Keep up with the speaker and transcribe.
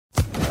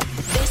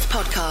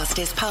podcast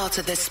is part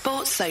of the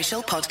Sports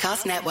Social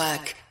Podcast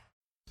Network.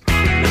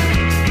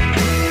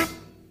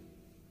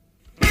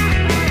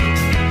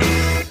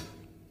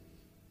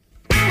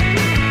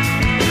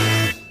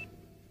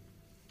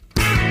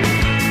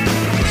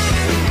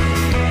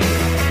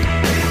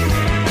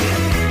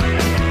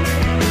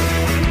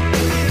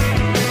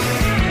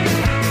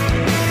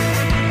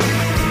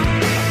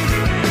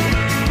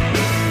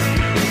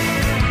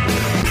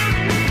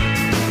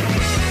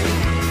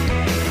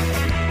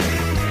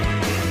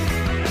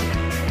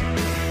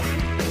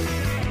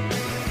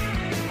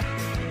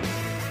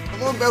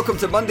 Welcome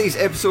to Monday's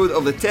episode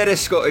of the Terrace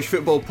Scottish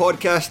Football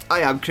Podcast. I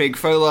am Craig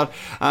Fowler,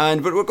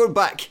 and we're going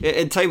back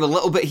in time a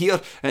little bit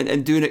here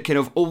and doing it kind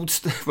of old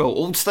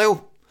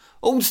style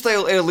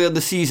earlier in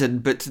the season,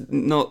 but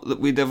not that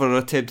we'd ever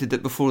attempted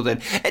it before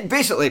then. And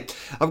basically,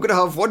 I'm going to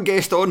have one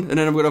guest on, and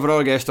then I'm going to have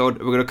another guest on, and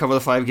we're going to cover the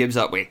 5 games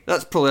that way.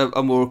 That's probably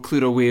a more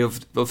clearer way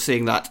of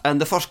saying that.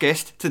 And the first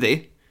guest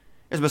today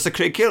is Mr.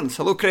 Craig Cairns.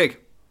 Hello, Craig.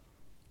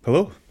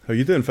 Hello. How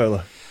you doing,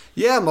 Fowler?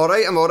 Yeah, I'm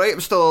alright.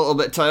 I'm still a little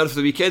bit tired for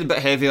the weekend, a bit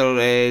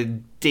heavier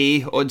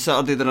day on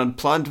Saturday than I'd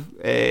planned.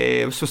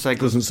 I was supposed to...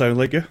 Doesn't sound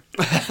like you.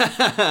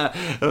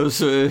 I was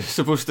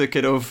supposed to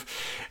kind of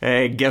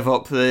give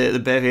up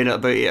the bevy at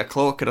about 8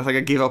 o'clock, and I think I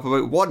gave up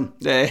about 1.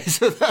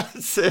 So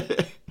that's...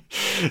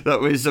 I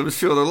was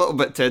feeling a little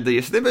bit tender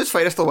yesterday, but it's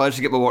fine. I still managed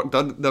to get my work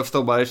done. I've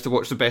still managed to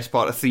watch the best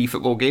part of 3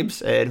 football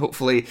games, and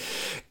hopefully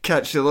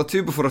catch the other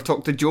 2 before I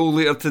talk to Joel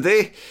later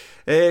today.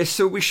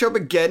 So we shall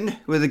begin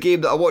with a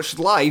game that I watched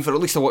live, or at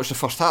least I watched the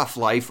first half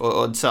live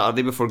on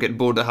Saturday before getting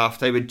bored at half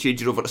time and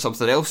changing over to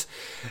something else,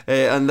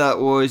 and that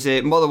was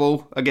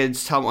Motherwell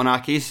against Hamilton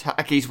Accies.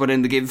 Accies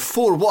winning the game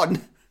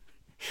 4-1,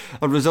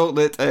 a result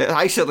that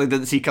I certainly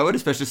didn't see coming,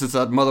 especially since I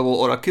had Motherwell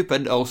or a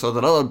coupon. I also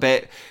had another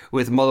bet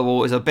with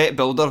Motherwell as a bet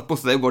builder. Both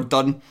of them were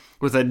done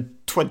within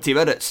 20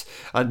 minutes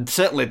and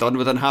certainly done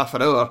within half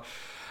an hour,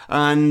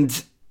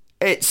 and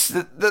there's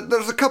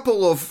a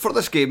couple of, for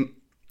this game,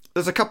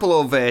 there's a couple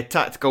of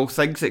tactical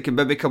things that can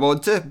maybe come on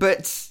to,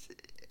 but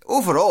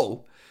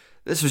overall,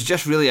 this was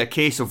just really a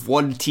case of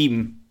one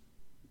team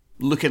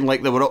looking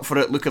like they were up for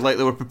it, looking like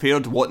they were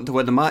prepared, wanting to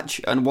win the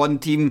match, and one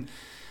team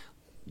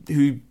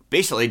who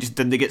basically just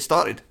didn't get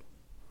started.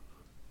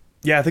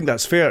 Yeah, I think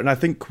that's fair, and I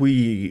think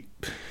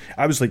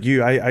I was like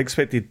you, I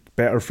expected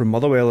better from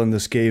Motherwell in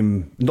this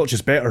game. Not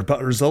just better,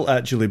 but a result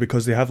actually,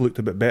 because they have looked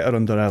a bit better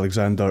under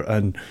Alexander,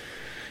 and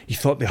you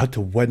thought they had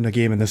to win a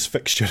game in this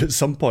fixture at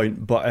some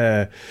point.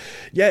 But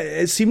yeah,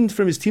 it seemed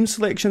from his team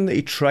selection that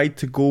he tried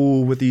to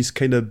go with these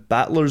kind of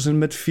battlers in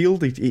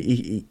midfield.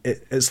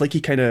 It's like he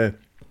kind of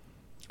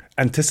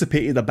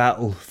anticipated a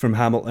battle from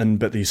Hamilton,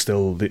 but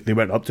they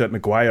went up to it.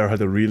 Maguire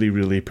had a really,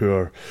 really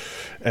poor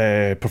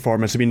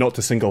performance. I mean, not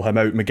to single him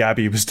out,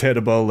 Mugabe was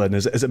terrible, and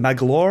is it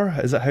Magloire?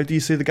 How do you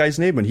say the guy's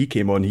name? When he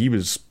came on, he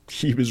was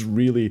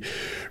really,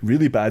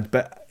 really bad.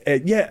 But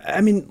yeah,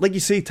 I mean, like you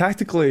say,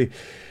 tactically,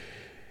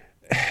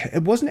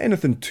 it wasn't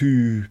anything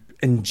too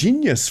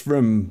ingenious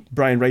from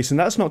Brian Rice, and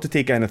that's not to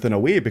take anything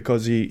away,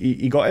 because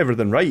he got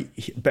everything right.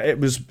 But it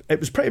was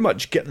pretty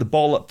much get the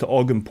ball up to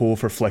Oggenpo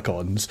for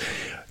flick-ons,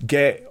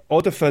 get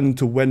Oddifin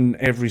to win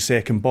every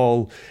second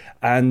ball,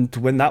 and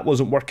when that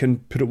wasn't working,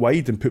 put it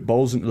wide and put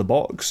balls into the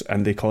box,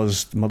 and they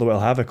caused Motherwell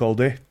havoc all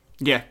day.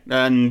 Yeah,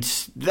 and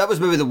that was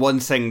maybe the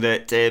one thing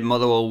that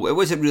Motherwell, it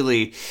was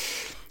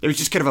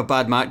just kind of a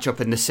bad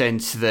matchup in the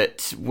sense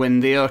that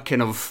when they are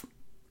kind of...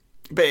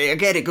 But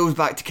again, it goes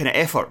back to kind of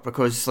effort,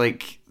 because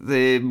like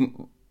the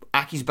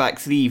Accies back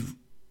 3,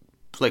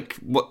 like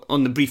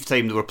on the brief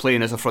time they were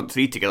playing as a front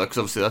 3 together, because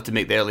obviously they had to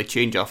make the early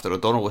change after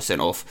O'Donnell was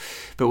sent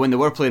off. But when they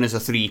were playing as a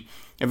 3,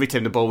 every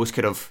time the ball was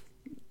kind of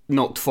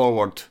knocked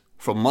forward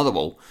from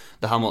Motherwell,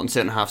 the Hamilton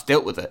centre halves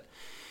dealt with it.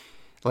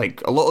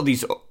 Like a lot of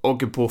these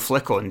Oggenpo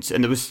flick-ons,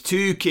 and there was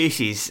 2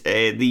 cases.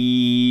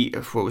 The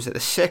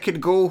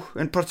second goal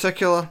in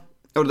particular,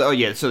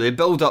 so they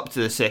build up to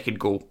the second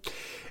goal.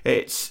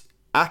 It's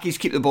Accies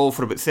keep the ball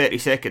for about 30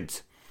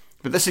 seconds,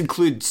 but this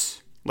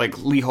includes like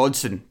Lee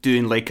Hodgson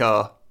doing like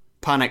a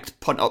panicked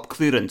punt-up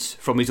clearance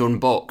from his own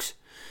box.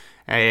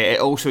 It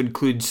also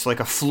includes like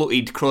a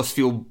floated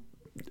crossfield,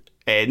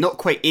 not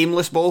quite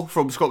aimless ball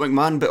from Scott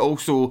McMahon, but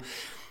also,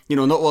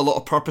 not a lot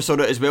of purpose on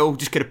it as well,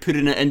 just kind of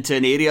putting it into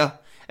an area.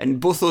 And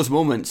both those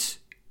moments,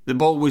 the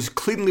ball was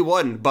cleanly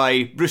won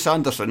by Bruce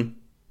Anderson.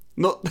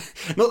 Not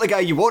the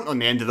guy you want on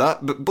the end of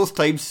that, but both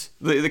times,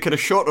 the kind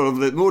of shorter of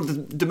the more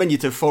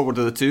diminutive forward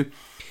of the 2,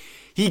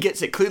 he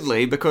gets it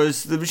cleanly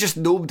because there was just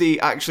nobody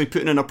actually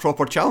putting in a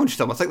proper challenge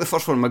to him. I think the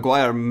first one,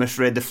 Maguire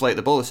misread the flight of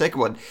the ball. The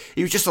second one,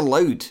 he was just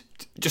allowed,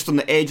 just on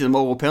the edge of the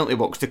Motherwell penalty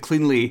box, to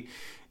cleanly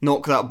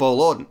knock that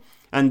ball on.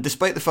 And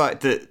despite the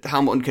fact that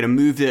Hamilton kind of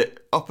moved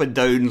it up and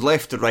down,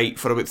 left to right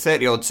for about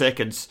 30 odd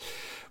seconds,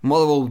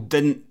 Motherwell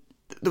didn't.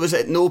 There was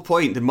at no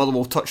point did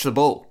Motherwell touch the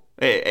ball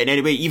in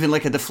any way, even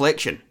like a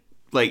deflection.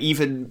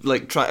 Even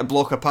try to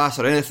block a pass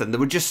or anything. They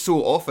were just so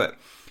off it.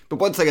 But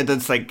one thing I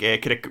did think,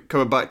 kind of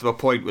coming back to my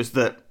point, was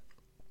that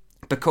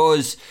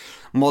because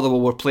Motherwell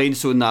were playing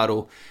so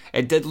narrow,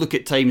 it did look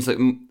at times like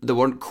they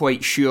weren't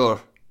quite sure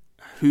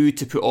who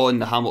to put on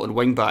the Hamilton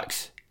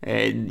wing-backs.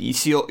 And you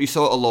saw it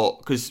a lot,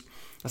 because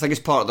I think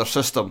it's part of their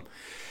system.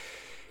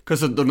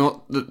 Because they're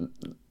not...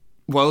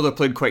 While they're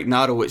playing quite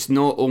narrow, it's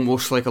not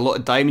almost like a lot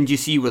of diamonds you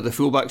see where the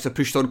fullbacks are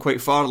pushed on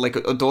quite far. Like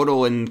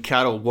O'Donnell and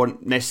Carroll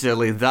weren't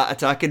necessarily that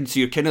attacking,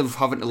 so you're kind of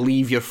having to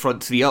leave your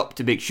front three up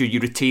to make sure you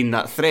retain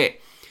that threat.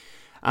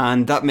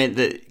 And that meant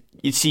that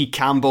you'd see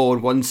Campbell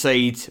on one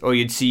side, or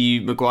you'd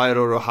see Maguire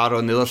or O'Hara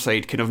on the other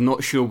side, kind of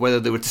not sure whether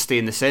they were to stay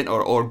in the centre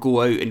or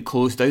go out and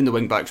close down the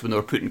wing-backs when they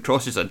were putting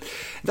crosses in.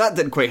 That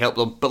didn't quite help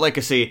them, but like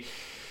I say,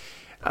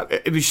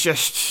 it was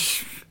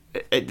just...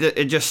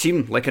 It just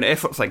seemed like an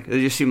effort thing. It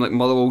just seemed like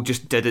Motherwell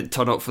just didn't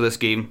turn up for this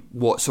game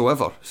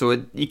whatsoever. So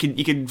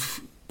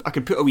I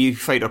could put a wee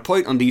finer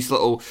point on these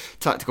little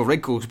tactical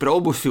wrinkles, but it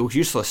almost feels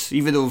useless.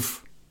 Even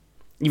if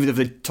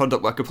they turned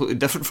up with a completely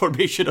different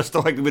formation, I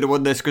still think they would have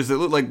won this, because it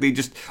looked like they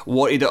just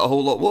wanted it a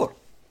whole lot more.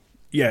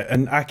 Yeah,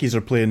 and Accies are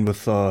playing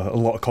with a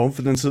lot of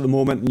confidence at the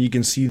moment, and you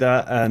can see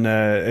that.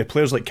 And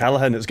players like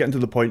Callaghan, it's getting to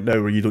the point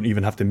now where you don't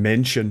even have to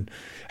mention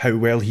how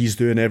well he's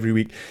doing every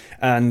week.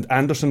 And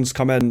Anderson's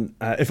come in.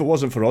 If it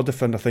wasn't for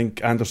Oddifin, I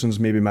think Anderson's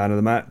maybe man of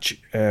the match.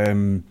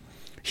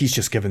 He's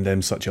just given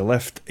them such a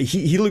lift.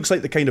 He looks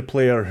like the kind of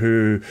player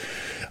who...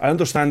 I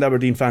understand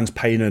Aberdeen fans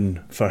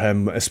pining for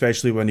him,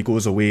 especially when he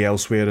goes away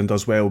elsewhere and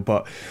does well,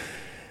 but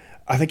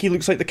I think he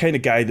looks like the kind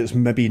of guy that's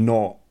maybe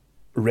not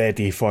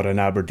ready for an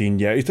Aberdeen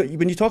yet.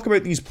 When you talk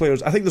about these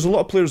players, I think there's a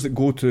lot of players that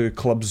go to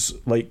clubs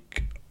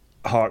like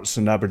Hearts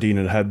and Aberdeen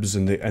and Hibs,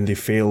 and they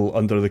fail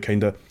under the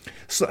kind of...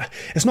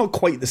 It's not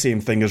quite the same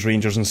thing as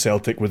Rangers and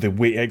Celtic, with the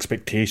weight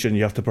expectation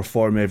you have to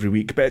perform every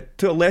week, but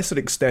to a lesser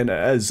extent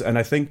it is, and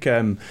I think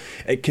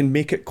it can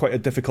make it quite a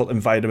difficult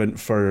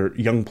environment for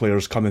young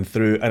players coming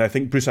through. And I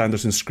think Bruce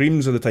Anderson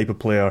screams of the type of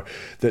player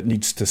that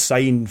needs to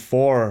sign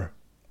for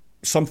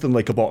something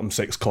like a bottom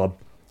six club,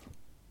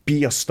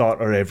 be a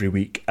starter every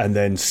week, and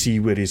then see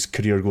where his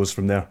career goes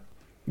from there.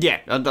 Yeah,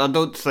 I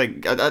don't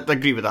think... I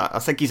agree with that. I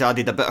think he's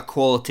added a bit of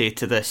quality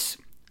to this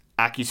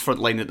Aki's front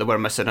line that they were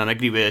missing, and I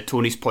agree with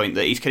Tony's point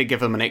that he's kind of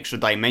given them an extra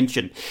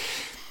dimension.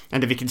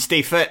 And if he can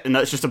stay fit, and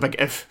that's just a big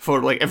if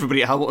for like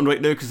everybody at Hamilton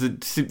right now, because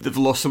they've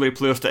lost so many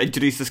players to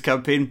injuries this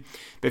campaign,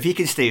 but if he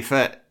can stay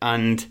fit,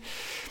 and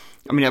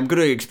I mean, I'm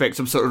going to expect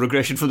some sort of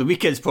regression from the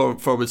weekend's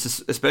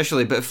performance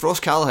especially, but if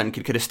Ross Callaghan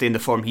could kind of stay in the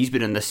form he's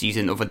been in this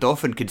season, or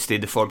Oddifin could stay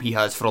in the form he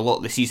has for a lot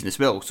of the season as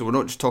well, so we're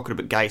not just talking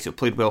about guys who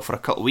played well for a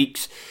couple of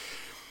weeks.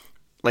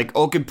 Like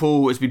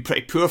Oggenpo has been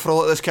pretty poor for a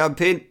lot of this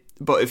campaign,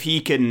 but if he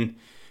can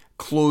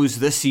close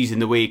this season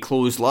the way he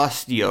closed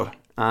last year,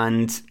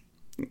 and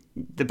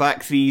the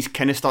back three's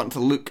kind of starting to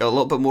look a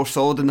little bit more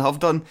solid than they have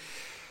done,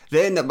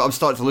 then I'm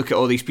starting to look at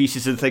all these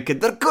pieces and thinking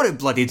they're going to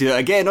bloody do it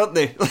again, aren't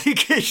they?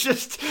 Like, it's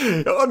just,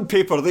 on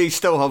paper they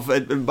still have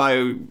in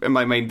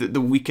my mind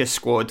the weakest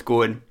squad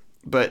going,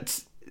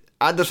 but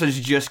Anderson's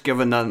just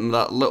given them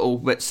that little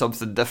bit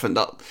something different,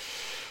 that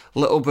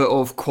little bit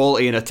of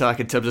quality in attack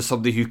in terms of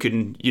somebody who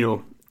can,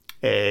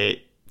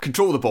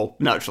 control the ball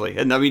naturally.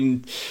 And I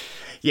mean,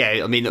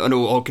 I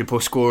know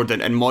Oggenpo scored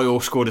and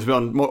Moyo scored as well.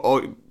 And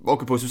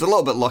Oggenpo was a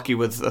little bit lucky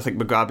with, I think,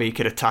 Mugabe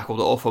kind of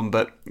tackled it off him,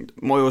 but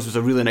Moyo's was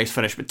a really nice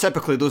finish. But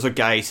typically those are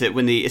guys that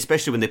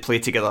especially when they play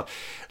together,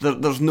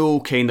 there's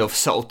no kind of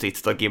subtlety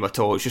to their game at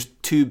all. It's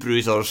just two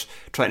bruisers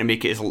trying to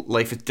make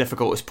life as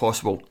difficult as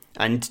possible.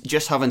 And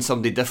just having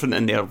somebody different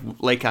in there,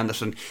 like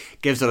Anderson,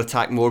 gives their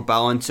attack more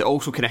balance. It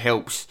also kind of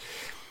helps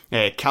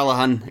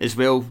Callaghan as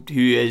well, who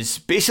is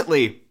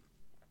basically...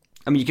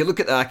 I mean, you can look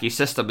at the Aki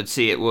system and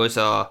say it was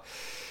like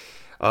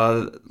a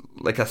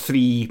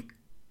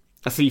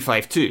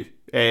 3-5-2,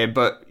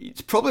 but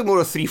it's probably more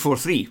a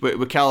 3-4-3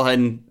 with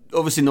Callaghan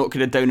obviously not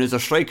kind of down as a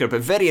striker,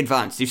 but very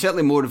advanced. He's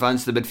certainly more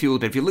advanced than the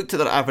midfield. If you looked at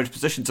their average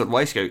positions on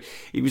Wyscout,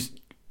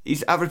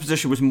 his average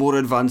position was more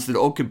advanced than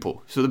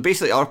Oggenpo. So they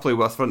basically are playing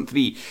with front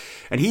three,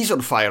 and he's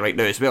on fire right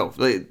now as well.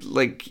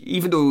 Like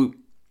even though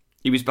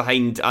he was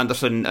behind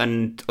Anderson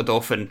and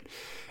Oddifin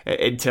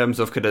in terms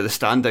of kind of the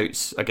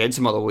standouts against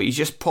Motherwell, he's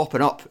just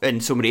popping up in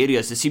so many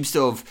areas. It seems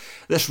to have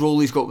this role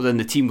he's got within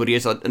the team where he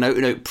is an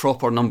out-and-out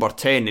proper number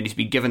 10, and he's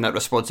been given that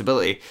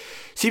responsibility.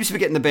 Seems to be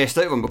getting the best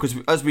out of him, because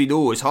as we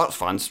know as Hearts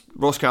fans,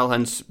 Ross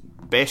Callaghan's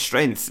best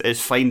strength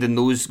is finding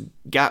those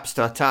gaps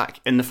to attack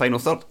in the final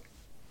third.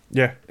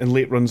 Yeah, and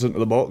late runs into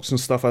the box and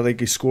stuff. I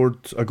think he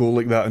scored a goal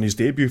like that in his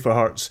debut for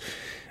Hearts.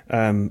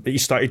 He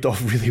started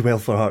off really well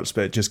for Hearts,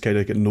 but it just kind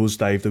of got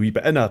nosedived a wee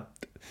bit in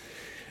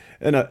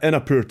a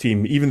poor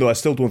team. Even though I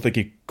still don't think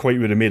he quite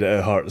would have made it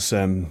at Hearts.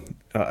 I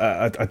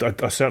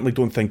certainly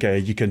don't think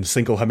you can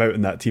single him out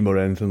in that team or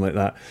anything like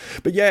that.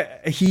 But yeah,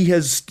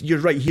 you're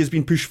right, he has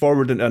been pushed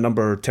forward into a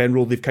number 10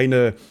 role. They've kind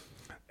of,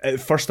 at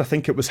first I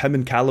think it was him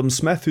and Callum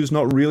Smith, who's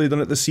not really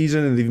done it this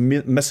season, and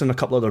they've missing a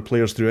couple other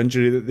players through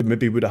injury that they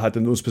maybe would have had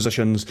in those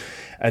positions.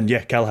 And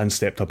yeah, Callaghan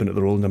stepped up into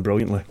the role and done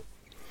brilliantly.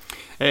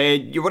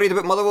 You worried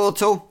about Motherwell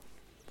at all?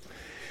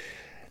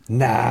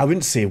 Nah, I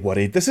wouldn't say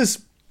worried. This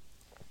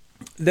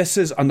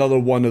is another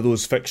one of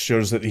those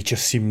fixtures that they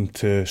just seem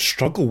to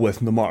struggle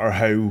with, no matter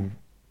how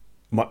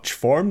much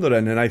form they're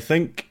in. And I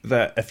think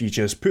that if you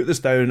just put this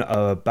down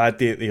a bad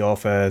day at the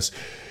office,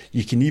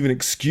 you can even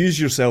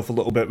excuse yourself a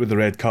little bit with the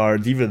red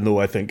card, even though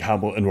I think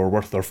Hamilton were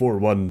worth their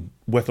 4-1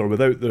 with or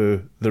without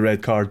the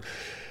red card.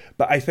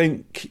 But I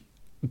think,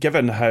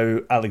 given how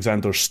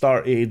Alexander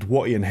started,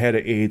 what he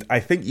inherited, I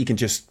think you can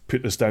just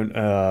put this down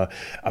to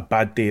a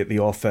bad day at the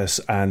office,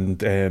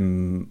 and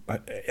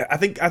I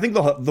think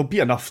they'll be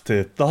enough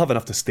they'll have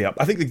enough to stay up.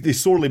 I think they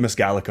sorely miss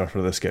Gallagher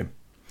for this game.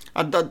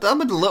 I'm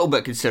a little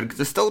bit concerned because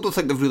I still don't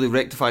think they've really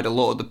rectified a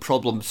lot of the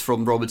problems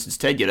from Robinson's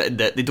tenure, in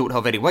that they don't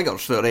have any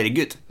wingers that are any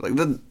good. Like, they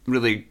didn't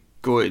really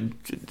go,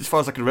 as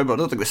far as I can remember, I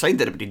don't think they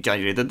signed anybody in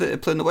January, did they,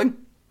 playing the wing?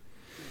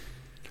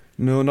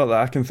 No, not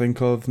that I can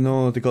think of.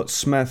 No, they got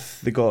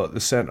Smith, they got the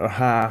centre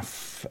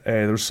half,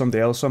 there was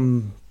somebody else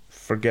I'm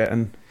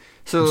forgetting.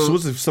 So, I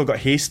suppose they've still got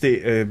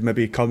Hasty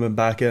maybe coming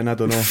back in, I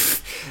don't know.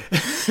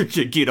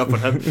 Gear up on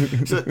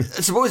him. So I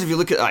suppose if you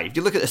look at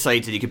the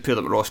sides and you compare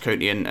them to Ross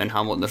County and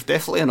Hamilton, there's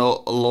definitely a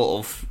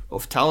lot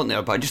of talent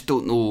there, but I just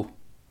don't know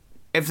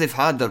if they've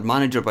had their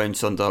manager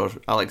bounce under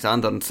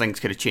Alexander and things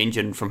kind of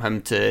changing from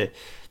him to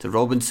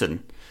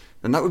Robinson,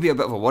 then that would be a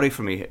bit of a worry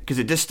for me, because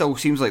it just still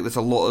seems like there's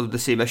a lot of the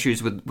same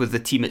issues with the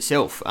team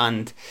itself,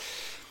 and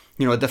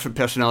a different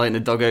personality in the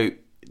dugout.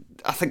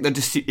 I think it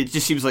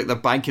just seems like they're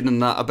banking on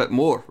that a bit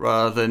more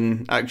rather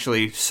than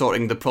actually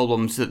sorting the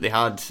problems that they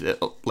had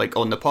like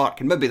on the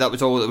park. And maybe that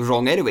was all that was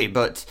wrong anyway,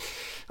 but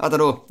I don't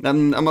know.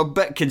 I'm a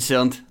bit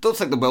concerned. Don't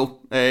think they will,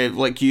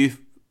 like you,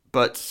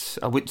 but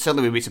I would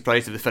certainly be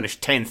surprised if they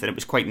finished 10th and it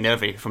was quite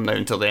nervy from now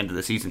until the end of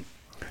the season.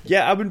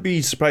 Yeah, I wouldn't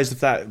be surprised if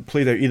that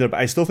played out either, but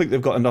I still think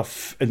they've got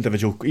enough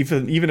individual,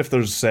 even if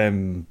there's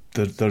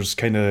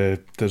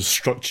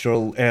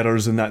structural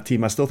errors in that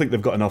team, I still think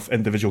they've got enough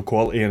individual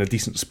quality and a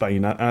decent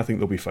spine. I think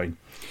they'll be fine.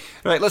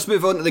 Right, let's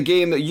move on to the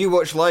game that you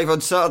watched live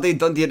on Saturday,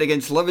 Dundee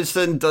against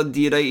Livingston.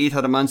 Dundee United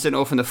had a man sent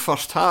off in the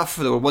first half.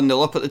 They were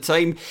 1-0 up at the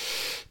time.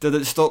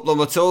 Didn't stop them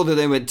at all. They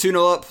then went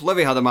 2-0 up.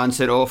 Livy had a man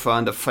sent off,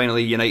 and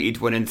finally United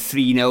winning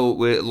 3-0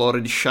 with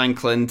Lawrence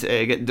Shankland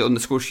getting it on the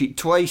score sheet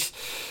twice.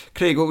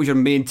 Craig, what was your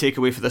main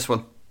takeaway for this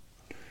one?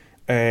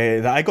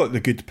 That I got the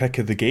good pick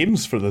of the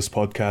games for this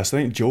podcast.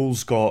 I think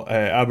Joel's got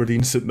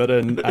Aberdeen St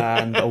Mirren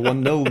and a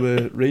 1-0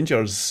 with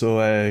Rangers,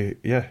 so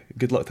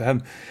good luck to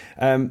him.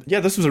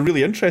 This was a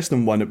really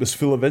interesting one. It was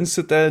full of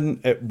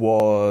incident. It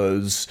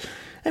was,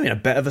 a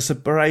bit of a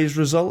surprise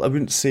result. I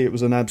wouldn't say it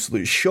was an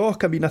absolute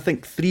shock. I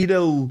think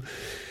 3-0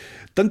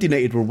 Dundee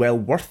United were well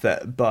worth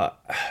it, but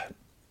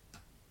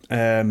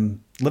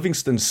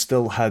Livingston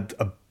still had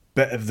a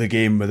bit of the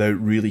game without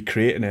really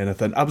creating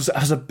anything. I was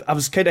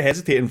kind of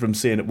hesitating from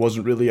saying it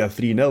wasn't really a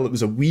 3-0. It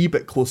was a wee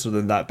bit closer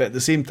than that, but at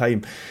the same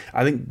time,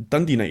 I think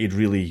Dundee United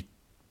really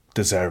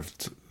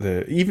deserved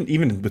even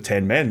with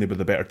 10 men, they were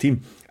the better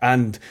team.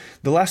 And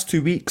the last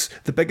 2 weeks,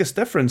 the biggest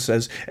difference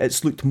is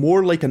it's looked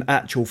more like an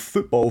actual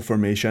football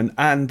formation,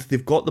 and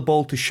they've got the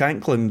ball to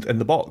Shankland in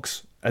the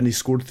box, and he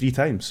scored 3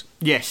 times.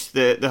 Yes,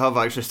 they have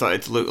actually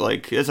started to look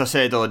like, as I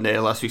said on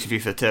last week's View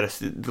for the Terrace,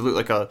 they look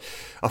like a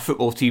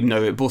football team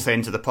now at both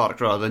ends of the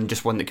park, rather than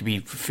just one that could be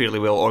fairly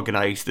well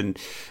organised and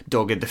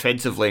dogged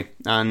defensively.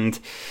 And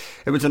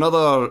it was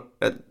another,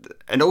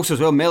 and also as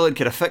well, Mellon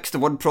kind of fixed the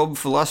one problem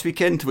for last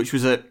weekend, which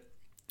was that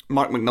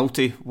Mark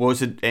McNulty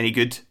wasn't any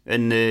good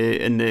in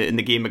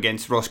the game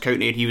against Ross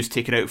County, and he was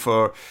taken out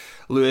for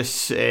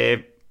Lewis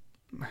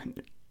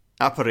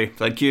Apari,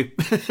 thank you.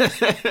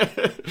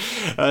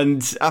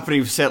 And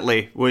Apari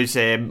certainly was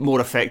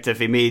more effective.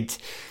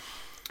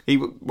 He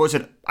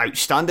wasn't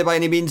outstanding by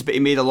any means, but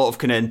he made a lot of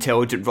kind of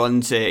intelligent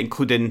runs,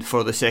 including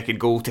for the second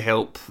goal to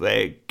help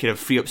kind of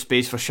free up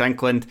space for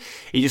Shankland.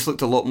 He just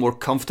looked a lot more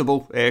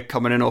comfortable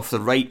coming in off the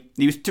right.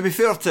 He was, to be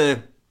fair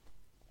to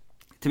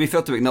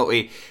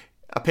McNulty,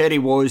 Apari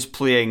was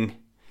playing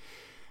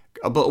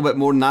a little bit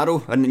more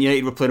narrow, and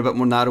United were playing a bit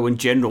more narrow in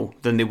general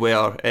than they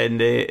were in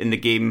the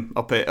game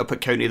up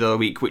at County the other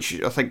week,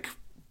 which I think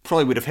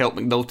probably would have helped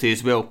McNulty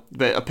as well.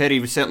 But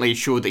Apari certainly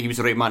showed that he was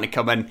the right man to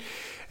come in.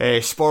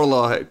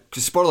 Sporla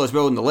as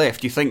well on the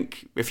left. You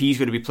think if he's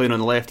going to be playing on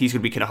the left, he's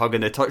going to be kind of hugging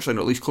the touchline,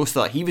 or at least close to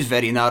that. He was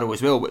very narrow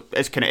as well, but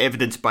it's kind of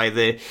evidenced by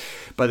the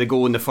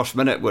goal in the first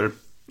minute, where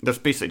there's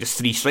basically just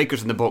 3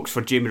 strikers in the box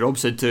for Jamie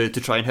Robson to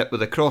try and hit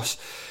with a cross.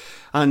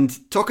 And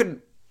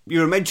you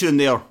were mentioning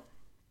there,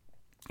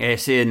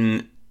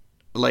 saying,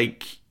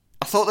 like,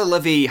 I thought that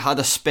Livy had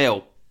a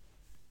spell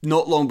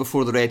not long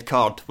before the red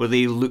card where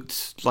they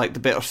looked like the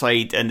better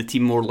side and the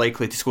team more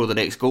likely to score the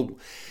next goal.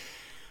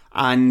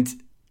 And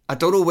I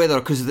don't know whether,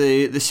 because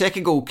the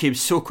second goal came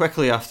so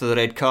quickly after the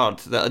red card,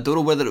 that I don't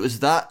know whether it was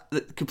that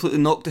completely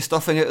knocked the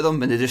stuffing out of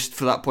them, and they just,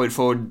 from that point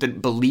forward, didn't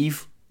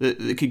believe that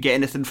they could get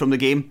anything from the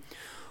game,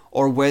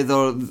 or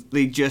whether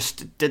they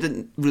just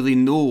didn't really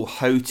know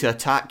how to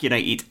attack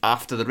United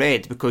after the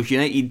red, because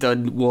United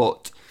done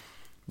what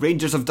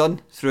Rangers have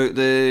done throughout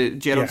the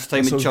Gerrard's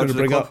time in charge of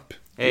the club.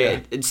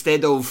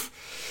 Instead of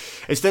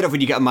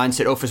when you get a man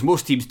sent off, as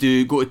most teams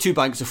do, go to 2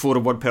 banks of 4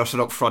 and 1 person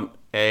up front,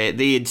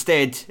 they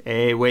instead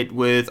went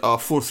with a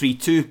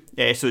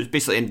 4-3-2. So it's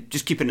basically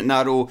just keeping it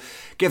narrow,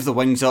 give the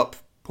wings up,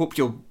 hope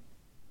you'll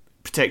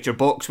protect your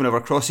box whenever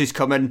crosses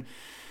come in,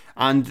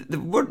 and they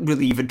weren't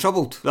really even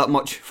troubled that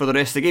much for the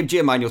rest of the game. J.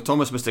 Emmanuel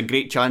Thomas missed a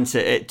great chance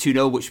at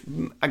 2-0, which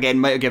again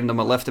might have given them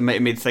a lift and might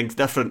have made things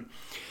different.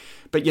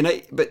 But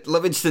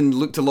Livingston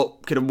looked a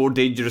lot kind of more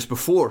dangerous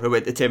before it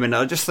went to 10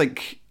 minutes. I just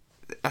think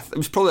it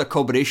was probably a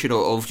combination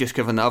of just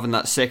having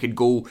that second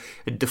goal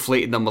and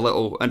deflating them a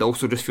little, and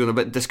also just feeling a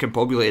bit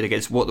discombobulated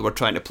against what they were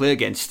trying to play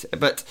against.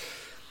 But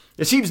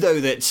it seems now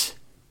that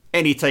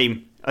any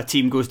time a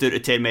team goes down to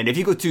 10 men, if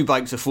you go 2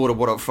 banks of 4 and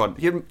 1 up front,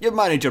 your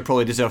manager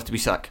probably deserves to be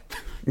sacked.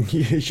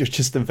 You're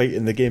just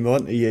inviting the game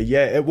on to you.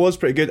 Yeah, it was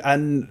pretty good.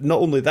 And not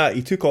only that,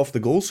 he took off the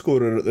goal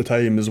scorer at the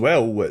time as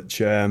well,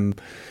 which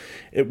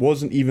it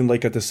wasn't even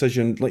like a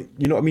decision, like,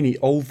 you know what I mean?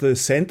 All the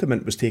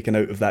sentiment was taken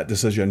out of that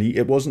decision.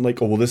 It wasn't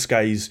like, oh, well, this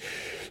guy's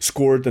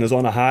scored and is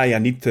on a high, I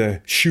need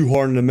to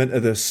shoehorn him into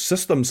the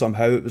system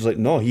somehow. It was like,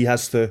 no, he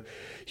has to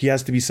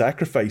be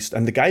sacrificed.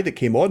 And the guy that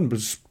came on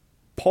was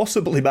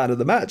possibly man of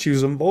the match. He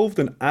was involved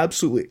in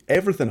absolutely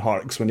everything,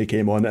 Harkes, when he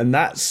came on. And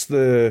that's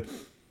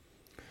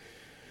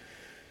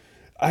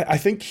I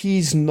think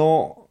he's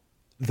not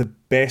the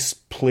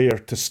best player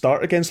to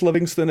start against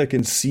Livingston. I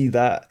can see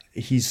that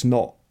he's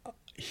not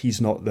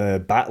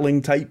the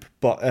battling type,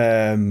 but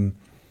in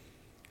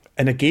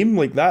a game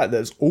like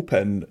that's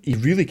open, he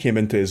really came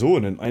into his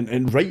own,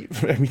 and right,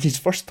 I mean, his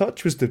first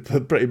touch was to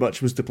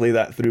play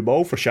that through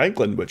ball for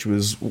Shankland, which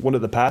was one of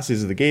the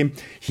passes of the game.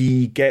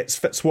 He gets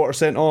Fitzwater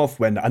sent off,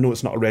 when I know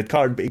it's not a red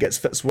card, but he gets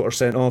Fitzwater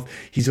sent off.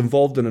 He's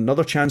involved in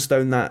another chance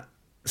down that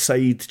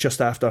side just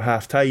after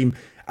half time.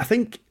 I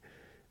think,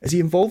 is he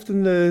involved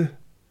in the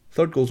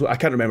third goal? I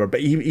can't remember,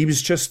 but he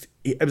was just,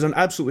 it was an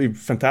absolutely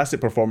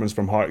fantastic performance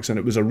from Harkes, and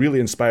it was a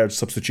really inspired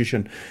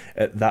substitution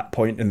at that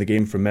point in the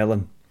game from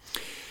Mellon.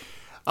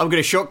 I'm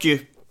going to shock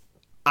you.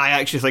 I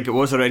actually think it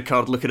was a red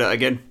card looking at it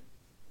again.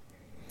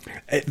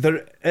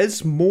 There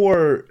is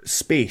more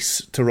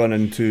space to run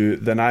into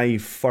than I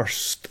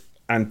first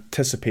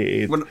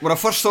anticipated. When I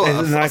first saw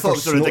it, I thought it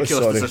was a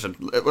ridiculous decision.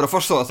 When I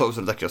first saw it, I thought it was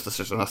a ridiculous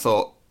decision. I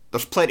thought,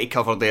 there's plenty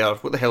cover there.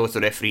 What the hell is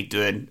the referee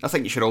doing? I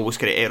think you should always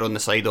kind of err on the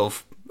side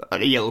of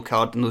a yellow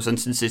card in those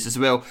instances as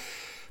well.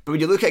 But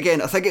when you look at it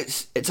again, I think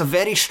it's a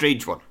very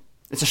strange one.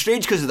 It's a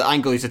strange because of the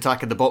angle he's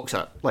attacking the box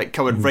at, like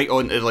coming right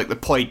on to like the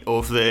point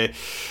of the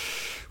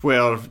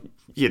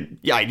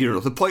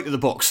the point of the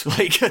box.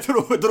 Like I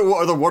don't know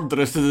what other word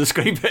there is to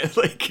describe it.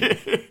 Like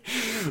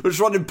it's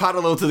running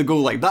parallel to the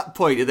goal, like that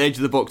point at the edge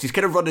of the box. He's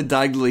kind of running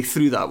diagonally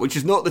through that, which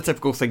is not the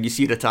typical thing you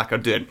see an attacker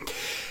doing.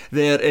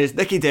 There is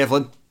Nicky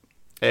Devlin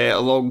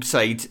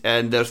alongside,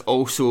 and there's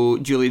also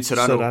Julian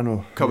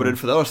Serrano coming in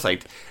for the other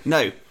side.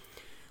 Now,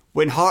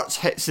 when Hearts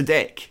hits the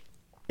deck,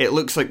 it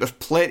looks like there's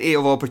plenty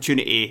of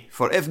opportunity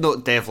for, if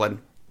not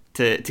Devlin,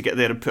 to get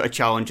there and put a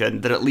challenge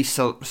in, then at least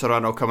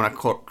Serrano coming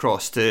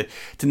across to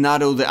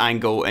narrow the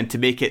angle and to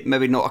make it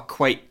maybe not a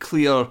quite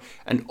clear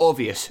and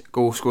obvious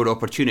goal scored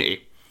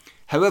opportunity.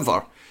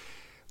 However,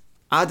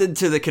 added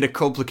to the kind of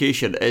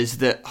complication is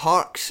that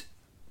Harkes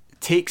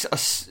takes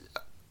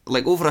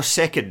over a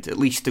second at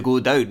least to go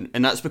down,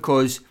 and that's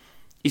because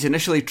he's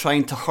initially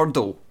trying to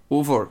hurdle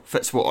over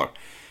Fitzwater,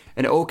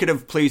 and it all kind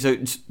of plays out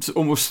in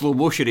almost slow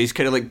motion. He's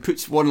kind of like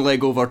puts one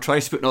leg over,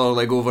 tries to put another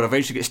leg over,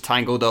 eventually gets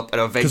tangled up, and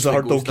eventually because the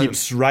hurdle goes down.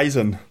 Keeps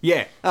rising.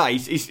 Yeah,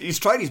 he's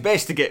trying his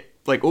best to get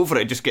like over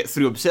it, just get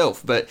through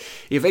himself, but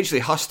he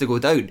eventually has to go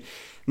down.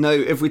 Now,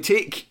 if we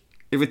take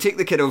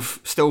the kind of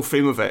still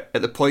frame of it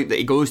at the point that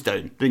he goes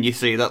down, then you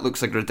say that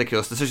looks like a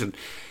ridiculous decision.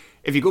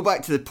 If you go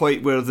back to the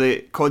point where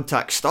the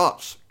contact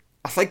starts,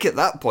 I think at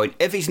that point,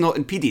 if he's not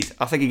impeded,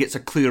 I think he gets a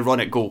clear run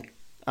at goal.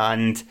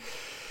 And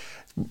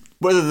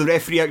whether the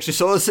referee actually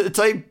saw this at the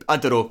time, I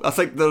don't know. I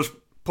think there's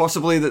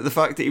possibly the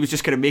fact that he was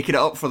just kind of making it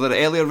up for the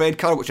earlier red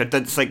card, which I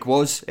didn't think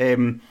was.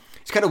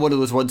 It's kind of one of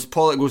those ones,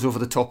 Pollock goes over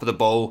the top of the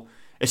ball.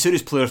 As soon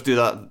as players do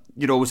that,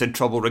 you're always in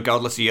trouble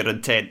regardless of your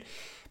intent.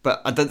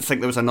 But I didn't think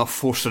there was enough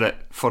force in it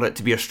for it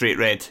to be a straight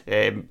red.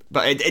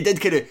 But it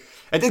did kind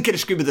of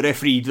scream at the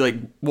referee, like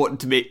wanting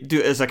to do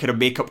it as a kind of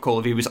make-up call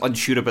if he was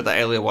unsure about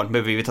that earlier one.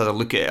 Maybe he'd had a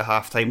look at it at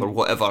half-time or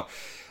whatever.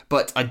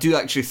 But I do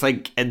actually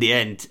think in the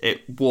end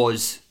it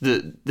was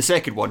the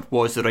second one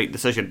was the right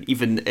decision,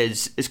 even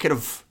as kind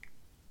of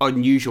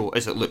unusual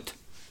as it looked.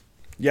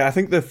 Yeah, I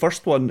think the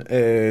first one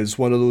is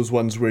one of those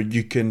ones where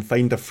you can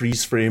find a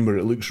freeze frame where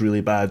it looks really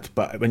bad,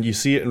 but when you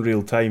see it in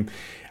real time,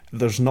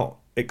 there's not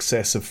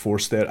excessive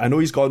force there. I know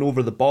he's gone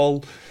over the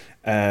ball,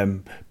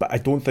 but I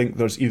don't think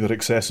there's either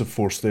excessive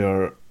force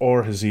there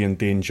or has he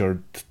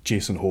endangered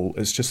Jason Holt.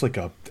 It's just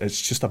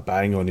a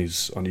bang on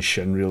his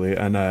shin, really.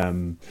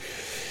 And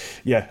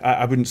yeah,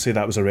 I wouldn't say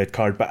that was a red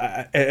card,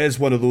 but it is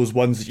one of those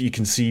ones that you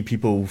can see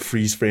people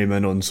freeze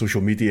framing on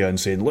social media and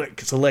saying, look,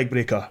 it's a leg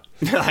breaker.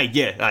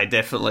 Yeah,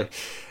 definitely.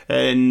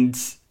 And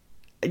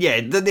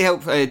yeah, did they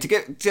help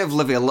to give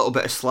Livy a little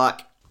bit of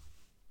slack?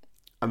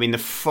 I mean,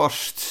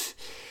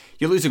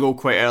 you lose a goal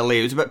quite early.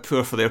 It was a bit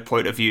poor for their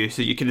point of view,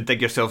 so you kind of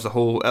dig yourselves a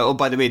hole. Oh,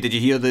 by the way, did you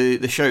hear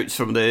the shouts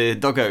from the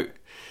dugout?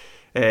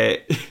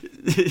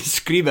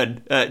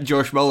 Screaming at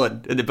Josh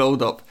Mullen in the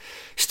build-up,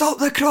 stop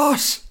the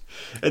cross!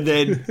 and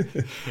then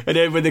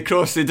when the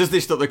cross, it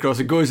doesn't stop the cross,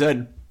 it goes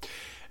in,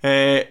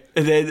 and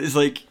then it's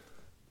like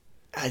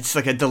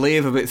a delay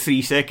of about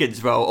 3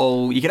 seconds.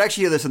 Well, you can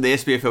actually hear this on the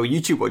SPFL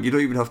YouTube one. You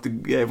don't even have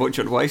to watch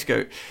it on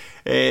Y-Scout.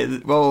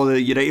 While all the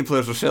United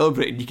players are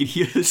celebrating, you can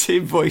hear the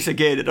same voice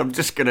again, and I'm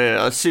just going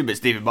to assume it's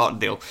David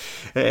Martindale.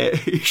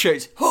 He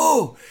shouts,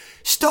 "Oh,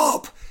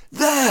 stop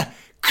the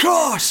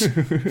cross!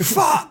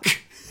 Fuck!"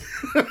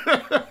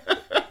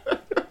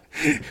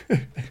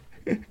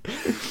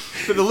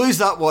 But they lose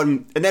that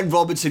one, and then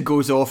Robinson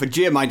goes off, and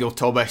J. Emmanuel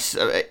Thomas,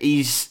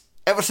 he's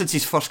ever since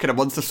his first kind of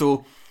month or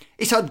so,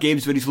 he's had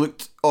games where he's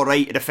looked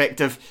alright and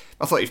effective.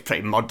 I thought he was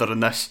pretty murder in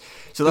this.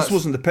 So this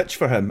wasn't the pitch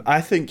for him.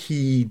 I think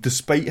he,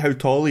 despite how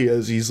tall he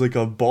is, he's like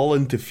a ball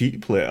into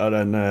feet player,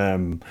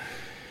 and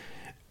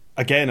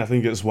again, I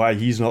think it's why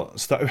he's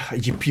not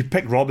you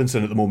pick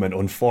Robinson at the moment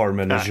on form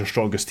and as your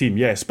strongest team,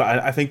 yes, but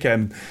I think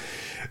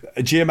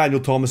J.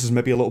 Emmanuel Thomas is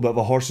maybe a little bit of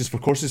a horses for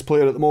courses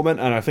player at the moment,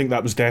 and I think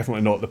that was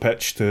definitely not the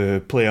pitch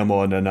to play him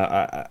on, and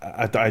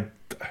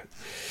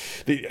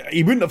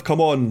he wouldn't have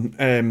come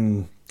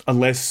on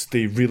unless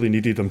they really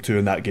needed him to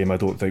in that game, I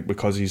don't think,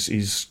 because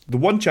he's the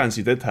one chance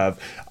he did have.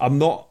 I'm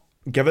not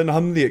giving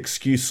him the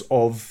excuse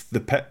of the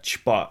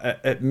pitch,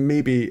 but it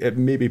maybe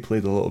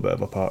played a little bit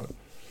of a part.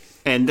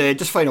 And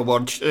just final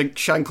word,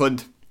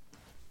 Shankland,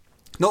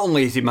 not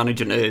only is he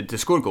managing to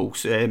score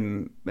goals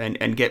and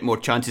get more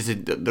chances,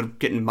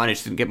 they're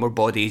managed to get more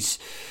bodies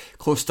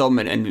close to him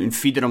and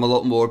feeding him a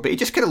lot more, but he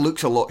just kind of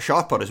looks a lot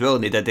sharper as well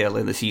than he did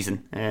early in the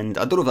season. And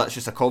I don't know if that's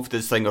just a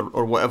confidence thing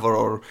or whatever,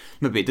 or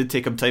maybe it did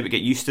take him time to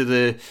get used to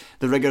the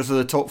rigours of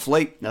the top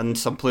flight, and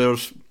some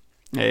players,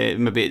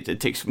 maybe it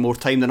takes more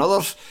time than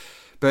others.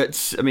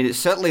 But I mean, it's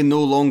certainly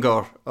no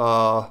longer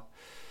a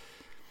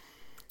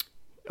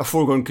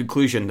foregone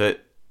conclusion that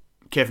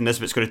Kevin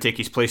Nisbet's going to take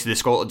his place in the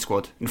Scotland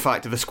squad. In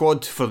fact, if the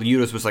squad for the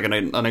Euros was like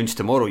announced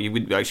tomorrow, you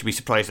wouldn't actually be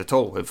surprised at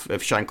all if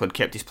Shankland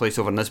kept his place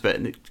over Nisbet.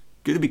 And it's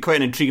going to be quite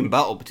an intriguing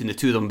battle between the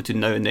two of them between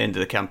now and the end of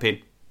the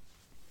campaign.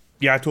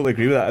 Yeah, I totally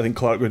agree with that. I think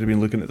Clark would have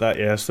been looking at that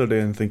yesterday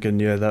and thinking,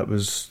 yeah, that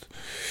was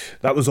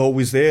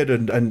always there,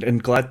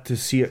 and glad to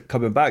see it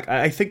coming back.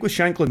 I think with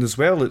Shankland as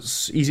well,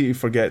 it's easy to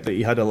forget that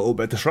he had a little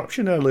bit of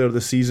disruption earlier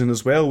this season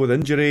as well with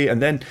injury, and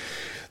then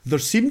there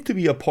seemed to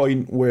be a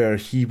point where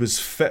he was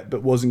fit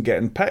but wasn't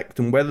getting picked,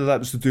 and whether that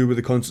was to do with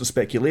the constant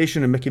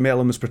speculation and Mickey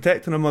Mellon was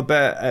protecting him a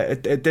bit,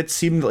 it did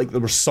seem like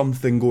there was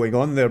something going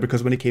on there,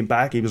 because when he came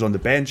back he was on the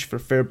bench for a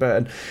fair bit.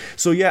 And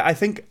so yeah, I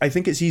think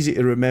it's easy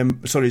to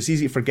it's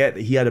easy to forget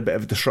that he had a bit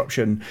of a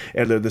disruption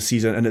earlier this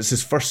season, and it's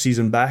his first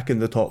season back in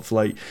the top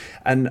flight.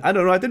 And I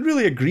don't know, I didn't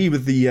really agree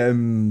with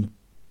the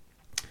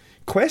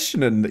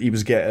questioning that he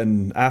was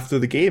getting after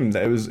the game,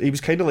 that he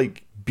was kind of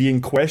like being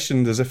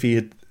questioned as if he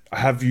had,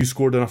 have you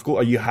scored enough goals?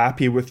 Are you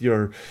happy with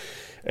your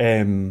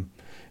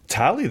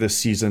tally this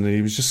season? And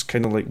he was just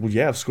kind of like, well,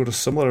 yeah, I've scored a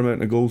similar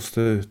amount of goals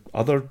to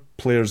other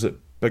players at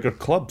bigger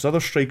clubs, other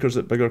strikers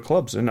at bigger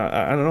clubs. And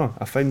I don't know,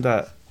 I find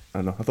that, I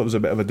don't know, I thought it was a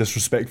bit of a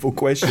disrespectful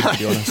question, to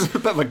be honest. A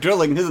bit of a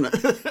grilling, isn't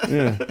it?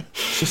 Yeah,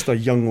 it's just a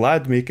young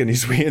lad making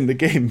his way in the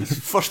game.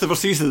 First ever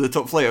season of the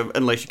top flight,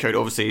 unless you count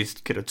obviously his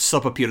kind of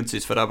sub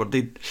appearances for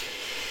Aberdeen.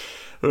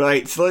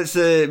 Right, so let's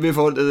move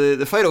on to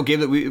the final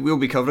game that we'll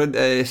be covering.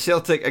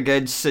 Celtic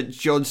against St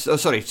Johnstone.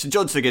 St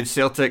Johnstone against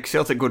Celtic.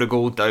 Celtic got a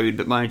goal down,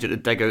 but managed to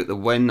dig out the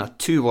win. A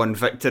 2-1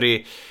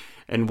 victory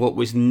in what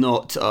was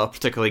not a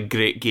particularly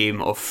great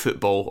game of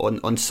football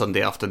on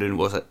Sunday afternoon,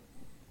 was it?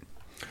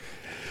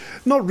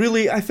 Not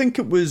really. I think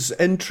it was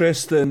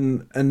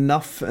interesting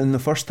enough in the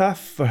first half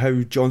for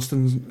how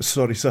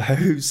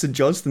St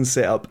Johnstone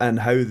set up and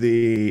how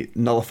they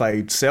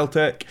nullified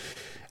Celtic.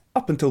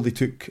 Up until they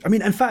took... I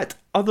mean, in fact,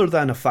 other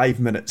than a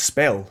 5-minute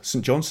spell,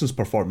 St Johnstone's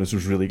performance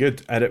was really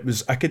good. And it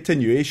was a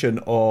continuation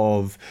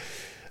of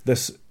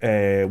this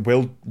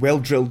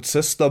well-drilled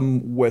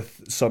system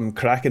with some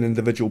cracking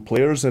individual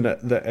players in it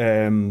that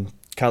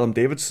Callum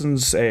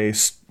Davidson's,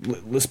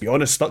 let's be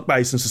honest, stuck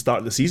by since the start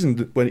of the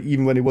season,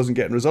 even when he wasn't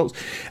getting results.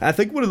 And I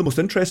think one of the most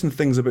interesting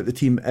things about the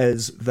team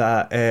is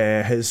that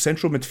his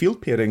central midfield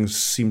pairings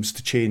seems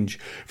to change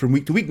from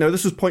week to week. Now,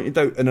 this was pointed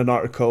out in an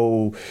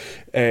article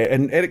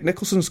in Eric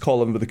Nicholson's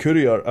column with the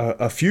Courier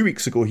a few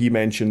weeks ago. He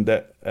mentioned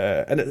that,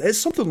 and it's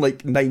something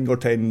like 9 or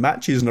 10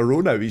 matches in a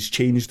row now, he's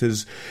changed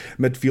his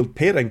midfield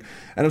pairing.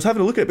 And I was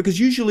having a look at it, because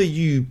usually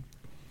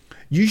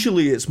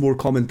it's more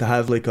common to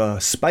have like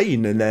a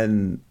spine and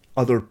then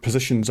other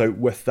positions out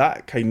with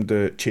that kind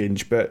of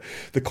change, but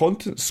the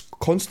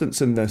constants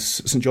in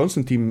this St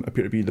Johnstone team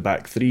appear to be the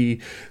back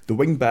three, the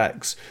wing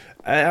backs.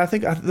 I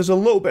think there's a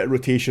little bit of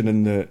rotation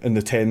in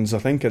the tens, I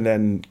think, and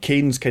then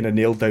Kane's kind of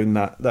nailed down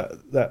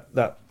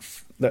that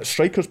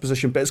striker's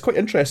position. But it's quite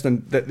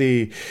interesting that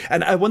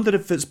and I wonder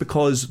if it's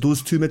because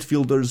those two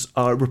midfielders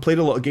we're playing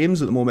a lot of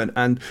games at the moment,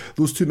 and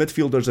those two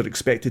midfielders are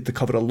expected to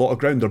cover a lot of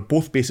ground. They're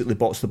both basically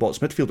box-to-box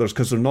midfielders,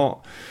 because they're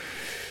not...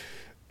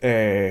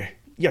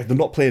 they're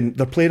not playing.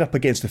 They're playing up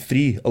against the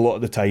three a lot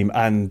of the time,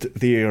 and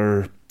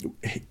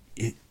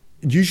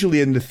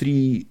usually in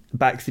the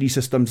back three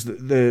systems,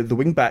 the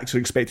wing backs are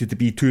expected to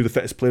be two of the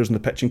fittest players on the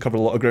pitch and cover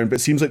a lot of ground, but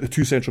it seems like the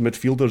two central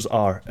midfielders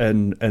are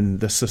in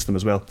this system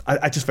as well.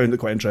 I just found it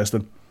quite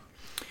interesting.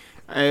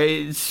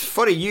 It's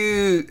funny,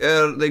 you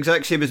are the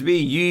exact same as me.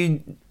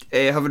 You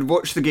haven't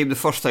watched the game the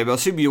first time. I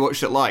assume you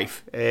watched it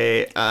live.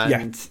 I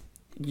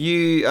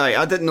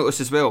didn't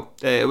notice as well.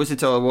 It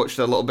wasn't until I watched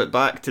it a little bit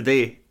back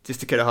today, just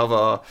to kind of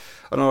have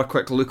another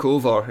quick look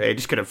over,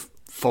 just kind of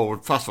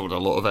fast forward a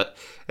lot of it,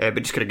 but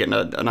just kind of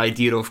getting an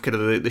idea of kind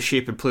of the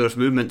shape of players'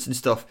 movements and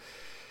stuff.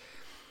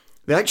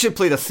 They actually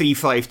played a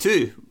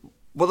 3-5-2.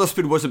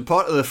 Witherspoon wasn't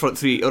part of the front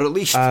three, or at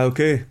least...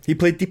 okay. He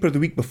played deeper the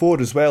week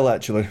before as well,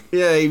 actually.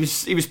 Yeah, he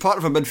was part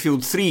of a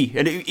midfield three,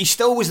 and he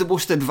still was the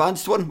most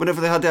advanced one whenever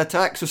they had the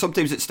attack, so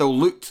sometimes it still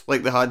looked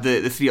like they had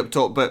the three up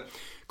top, but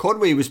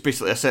Conway was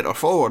basically a centre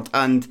forward,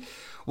 and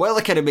while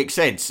it kind of makes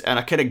sense, and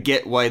I kind of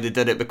get why they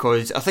did it,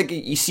 because I think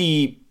you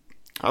see,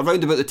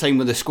 around about the time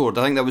when they scored,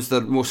 I think that was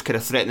their most kind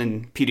of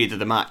threatening period of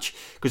the match,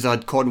 because they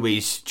had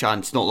Conway's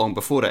chance not long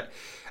before it,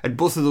 and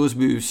both of those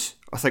moves,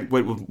 I think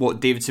what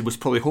Davidson was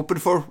probably hoping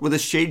for with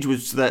this change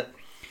was that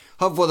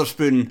have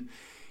Witherspoon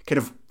kind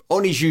of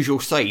on his usual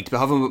side, but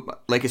have him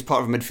like as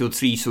part of a midfield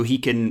three, so he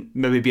can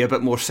maybe be a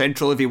bit more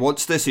central if he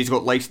wants to, so he's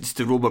got licence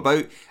to roam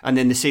about, and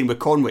then the same with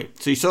Conway.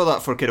 So you saw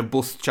that for kind of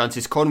both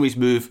chances. Conway's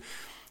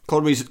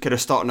kind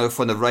of starting off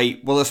on the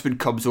right, Witherspoon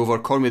comes over,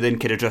 Conway then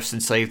kind of drifts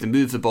inside, they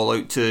move the ball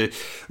out to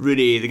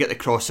Rooney, they get the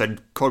cross in,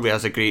 Conway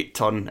has a great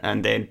turn,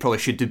 and then probably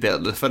should do better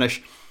than the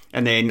finish.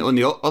 And then on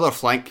the other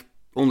flank,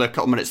 only a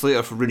couple minutes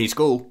later for Rooney's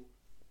goal,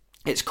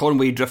 it's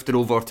Conway drifting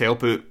over to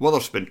help out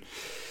Witherspoon.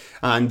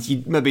 And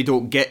you maybe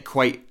don't get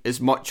quite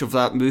as much of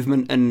that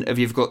movement, and if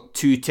you've got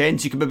 2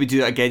 10s, you can maybe do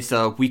that against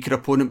a weaker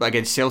opponent, but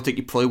against Celtic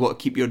you probably want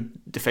to keep your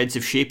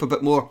defensive shape a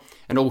bit more,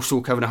 and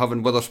also kind of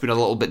having Witherspoon a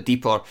little bit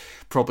deeper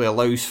probably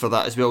allows for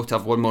that as well, to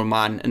have one more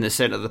man in the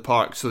centre of the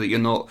park, so that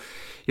you're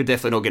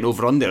definitely not getting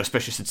overrun there,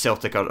 especially since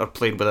Celtic are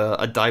playing with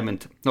a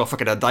diamond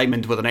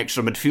with an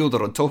extra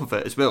midfielder on top of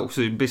it as well.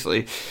 So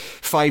basically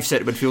 5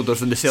 centre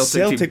midfielders in the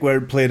Celtic team.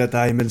 Weren't playing a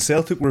diamond.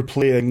 Celtic were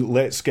playing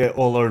let's get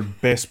all our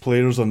best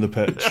players on the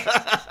pitch.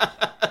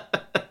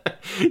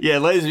 Yeah,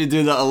 Leslie been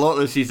doing that a lot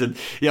this season.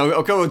 Yeah,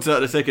 I'll come on to that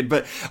in a second.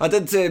 But I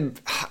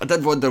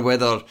did wonder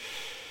whether,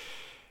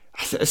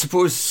 I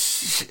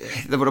suppose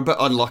they were a bit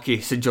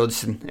unlucky, St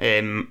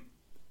Johnstone.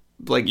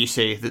 Like you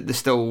say, they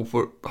still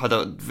had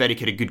a very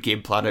kind of good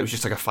game plan. It was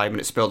just like a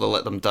 5-minute spell that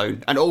let them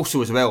down. And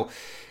also as well,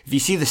 if you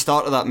see the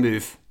start of that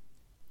move,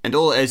 and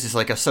all it is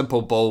like a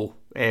simple ball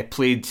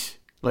played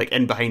like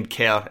in behind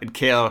Kerr, and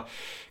Kerr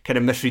kind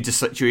of misreads the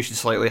situation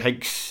slightly,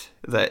 thinks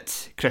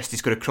that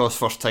Christie's going to cross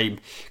first time,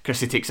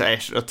 Christie takes that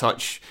extra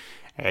touch,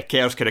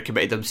 Kerr's kind of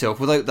committed himself.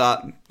 Without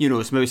that,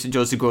 it's maybe St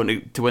Johnstone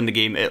going to win the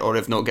game, or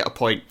if not, get a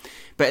point.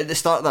 But at the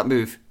start of that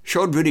move,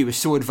 Sean Rooney was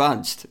so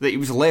advanced that he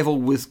was level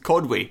with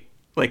Conway,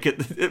 like at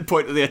the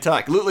point of the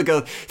attack. It looked like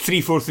a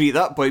 3-4-3 at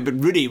that point, but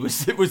Rooney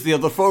was the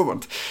other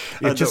forward.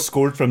 He just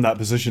scored from that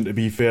position, to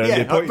be fair.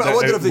 Yeah, but I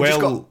wonder if they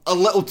just got a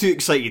little too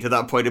excited at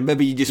that point, and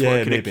maybe you just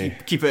want to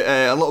keep it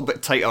a little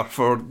bit tighter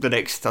for the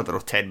next,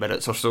 10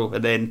 minutes or so,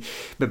 and then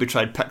maybe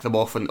try and pick them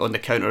off on the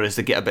counter as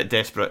they get a bit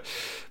desperate.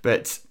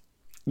 But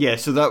yeah,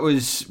 so that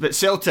was... But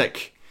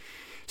Celtic...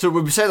 So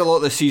we've said a lot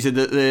this season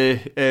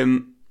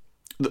that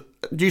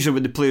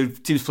usually when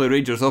teams play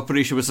Rangers, the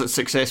operation was a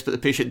success, but the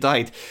patient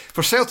died.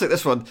 For Celtic,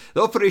 this one,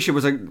 the operation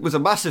was a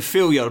massive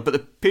failure, but the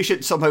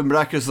patient somehow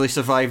miraculously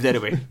survived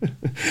anyway.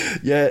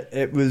 Yeah,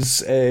 it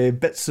was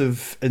bits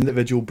of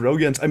individual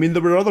brilliance. I mean,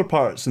 there were other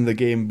parts in the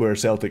game where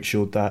Celtic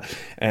showed that.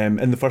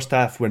 In the first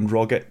half, when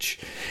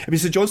Rogic... I mean,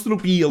 St Johnstone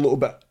will be a little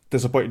bit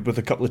disappointed with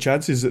a couple of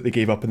chances that they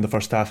gave up in the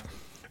first half.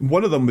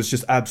 One of them was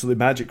just absolutely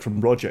magic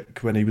from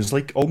Rogic, when he was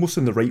like almost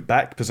in the right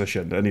back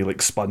position, and he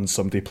like spun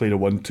somebody, played a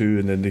 1-2,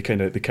 and then they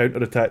counter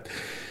attacked.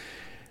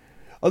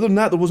 Other than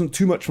that, there wasn't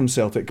too much from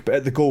Celtic, but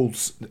at the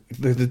goals,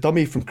 the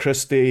dummy from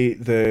Christie,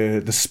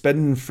 the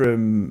spin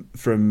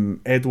from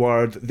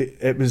Edouard,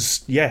 it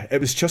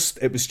was just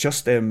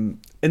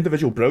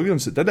individual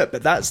brilliance that did it.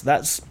 But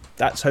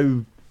that's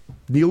how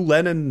Neil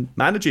Lennon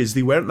manages.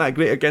 They weren't that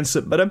great against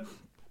St Mirren.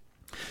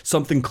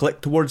 Something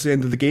clicked towards the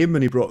end of the game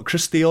when he brought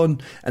Christie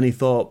on, and he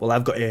thought, well,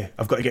 I've got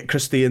to get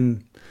Christie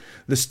in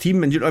this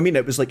team. And you know what I mean,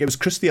 it was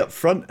Christie up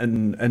front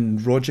and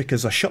Rogic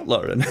as a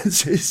shuttler, and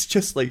it's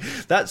just like,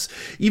 that's,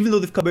 even though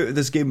they've come out of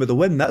this game with a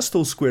win, that's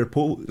still square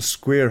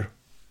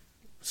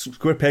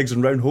pegs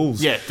and round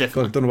holes. Yeah, definitely.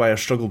 God, I don't know why I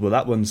struggled with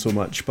that one so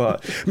much,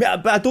 but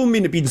I don't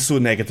mean it being so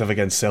negative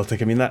against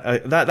Celtic. I mean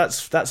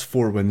that's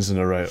 4 wins in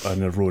a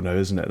row now,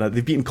 isn't it?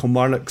 They've beaten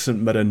Kilmarnock, St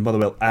Mirren,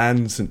 Motherwell,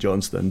 and St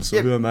Johnstone.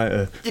 So who am I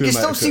to? You can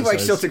still see why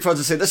Celtic fans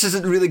are saying this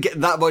isn't really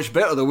getting that much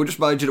better, though. We're just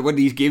managing to win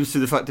these games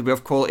through the fact that we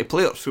have quality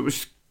players. So it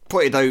was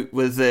pointed out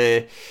with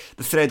the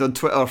thread on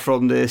Twitter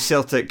from the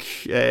Celtic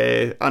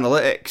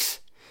analytics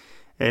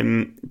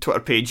Twitter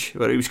page,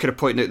 where he was kind of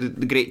pointing out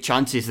the great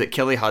chances that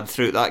Kelly had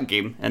throughout that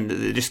game, and that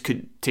they just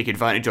couldn't take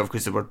advantage of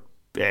because they were,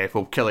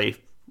 Kelly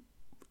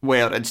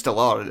were and still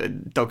are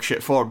in dog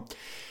shit form.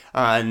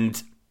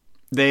 And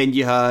Then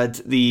you had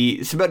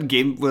the St Mirren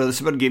game, where the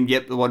St Mirren game,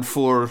 they won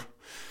 4-0,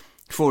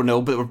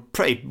 but they were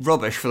pretty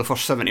rubbish for the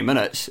first 70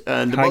 minutes.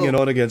 And hanging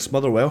on against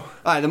Motherwell.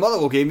 The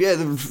Motherwell game, they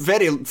were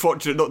very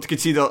fortunate not to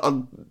concede a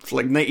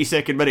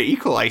 92nd minute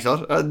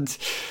equaliser. And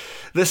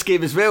this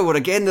game as well, where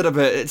again there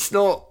isn't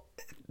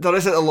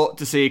a lot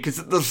to say,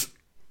 because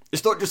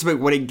it's not just about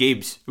winning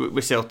games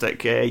with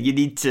Celtic. You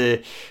need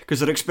to, because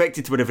they're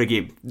expected to win every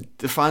game.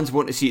 The fans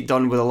want to see it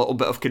done with a little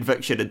bit of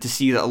conviction, and to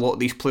see that a lot of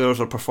these players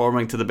are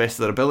performing to the best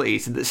of their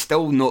abilities. And it's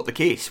still not the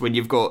case when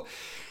you've got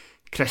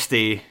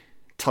Christie,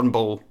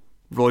 Turnbull,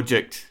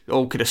 Rogic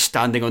all kind of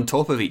standing on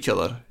top of each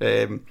other.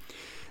 They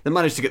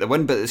managed to get the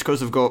win, but it's because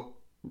they've got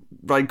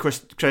Ryan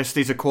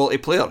Christie's a quality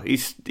player.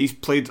 He's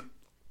played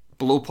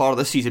below par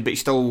this season, but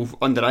he's still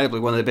undeniably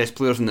one of the best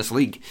players in this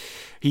league.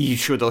 He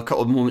showed a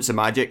couple of moments of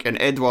magic, and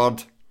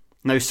Edouard,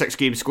 now 6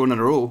 games scoring in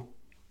a row,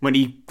 when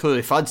he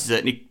clearly fancies it,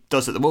 and he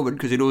does at the moment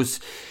because he knows,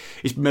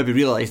 he's maybe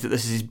realised that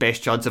this is his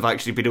best chance of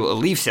actually being able to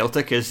leave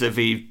Celtic, is if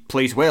he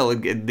plays well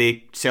and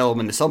they sell him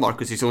in the summer,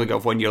 because he's only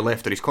got 1 year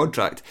left on his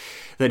contract,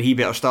 then he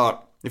better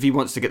start. If he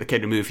wants to get the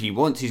kind of move he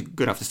wants, he's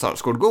going to have to start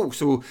scoring goals.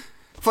 So,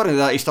 funny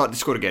that, he's starting to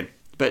score again.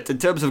 But in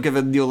terms of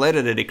giving Neil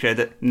Lennon any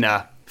credit,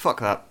 nah, fuck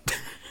that.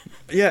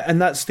 Yeah,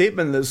 and that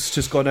statement that's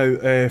just gone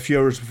out a few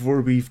hours before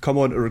we've come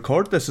on to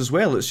record this as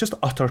well, it's just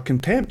utter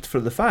contempt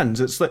for the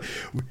fans. It's like,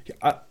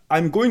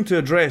 I'm going to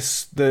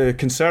address the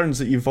concerns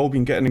that you've all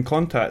been getting in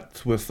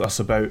contact with us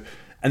about,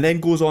 and then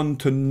goes on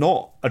to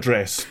not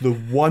address the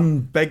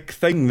one big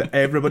thing that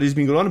everybody's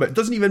been going on about. It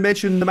doesn't even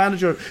mention the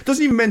manager,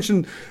 doesn't even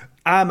mention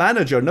a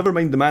manager, never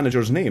mind the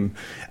manager's name.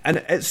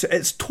 And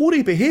it's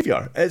Tory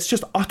behaviour. It's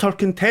just utter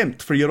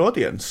contempt for your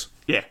audience.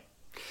 Yeah.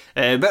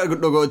 Better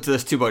not go into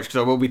this too much, because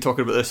I will be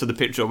talking about this on the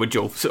Patreon with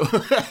Joel. So,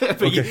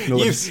 but okay,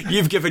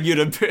 you've given your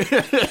input,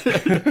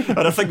 and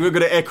I think we're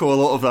going to echo a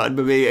lot of that and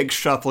maybe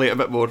extrapolate a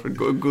bit more and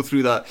go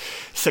through that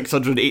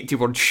 680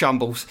 word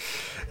shambles.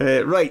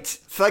 Right,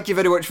 thank you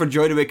very much for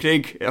joining me,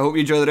 Craig. I hope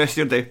you enjoy the rest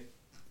of your day.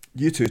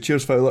 You too.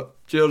 Cheers, Fowler.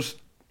 Cheers.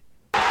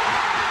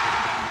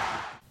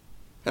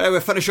 We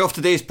finish off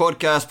today's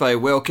podcast by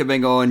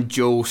welcoming on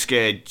Joel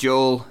Sked.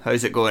 Joel,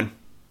 how's it going?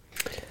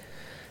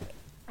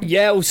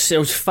 Yeah, it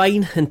was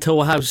fine until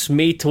I was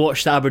made to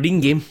watch the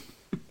Aberdeen game.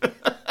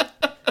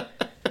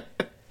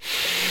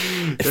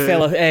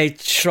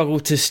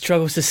 Struggled to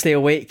stay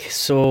awake,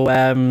 so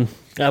I've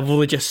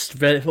only just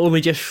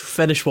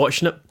finished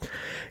watching it.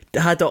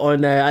 Had it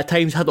on at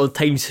times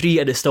times 3,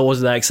 and it still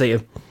wasn't that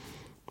exciting.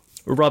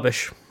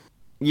 Rubbish.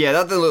 Yeah,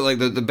 that didn't look like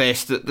the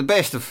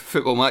best of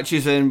football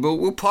matches, and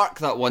we'll park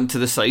that one to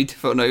the side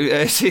for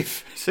now.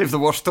 Save the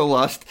worst till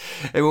last.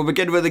 And we'll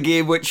begin with a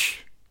game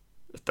which,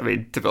 I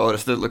mean, to be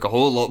honest, didn't look a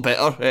whole lot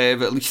better,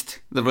 but at least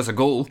there was a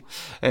goal.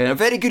 A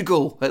very good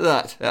goal at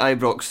that, at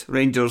Ibrox.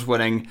 Rangers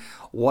winning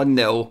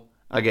 1-0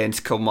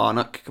 against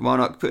Kilmarnock.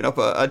 Kilmarnock putting up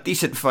a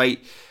decent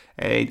fight,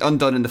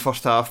 undone in the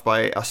first half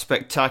by a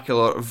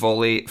spectacular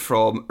volley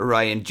from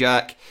Ryan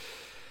Jack.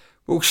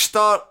 We'll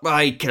start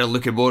by kind of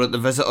looking more at the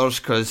visitors,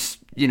 because,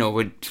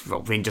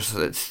 Rangers,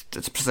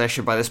 it's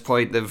possession by this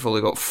point. They've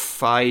only got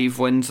 5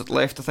 wins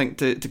left, I think,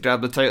 to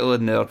grab the title,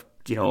 and they're,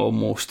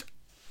 almost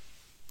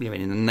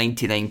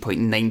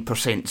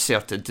 99.9%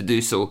 certain to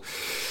do so.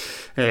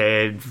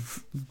 They're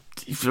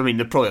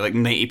probably like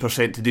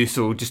 90% to do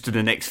so just in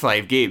the next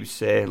 5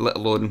 games, let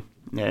alone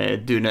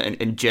doing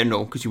it in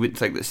general, because you wouldn't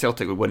think that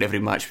Celtic would win every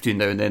match between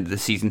now and the end of the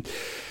season.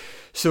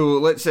 So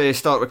let's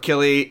start with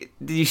Killie.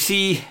 Did you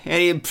see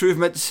any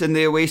improvements in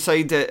the away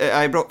side at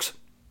Ibrox?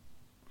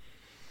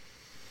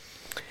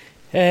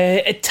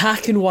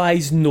 Attacking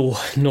wise, no.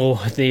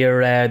 They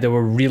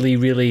were really,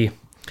 really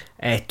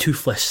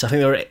toothless. I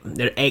think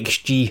their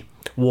XG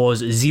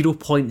was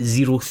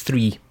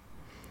 0.03.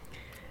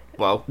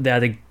 Wow. They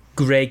had a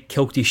Greg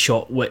Kiltie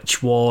shot,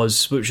 which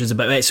was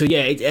about right. So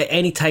yeah,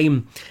 any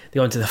time they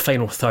got into the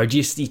final third,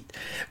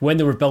 when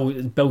they were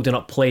building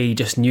up play, you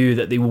just knew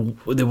that they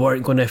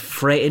weren't going to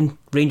threaten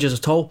Rangers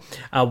at all.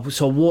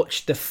 So I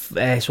watched the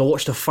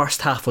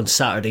first half on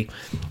Saturday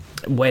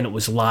when it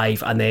was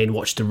live, and then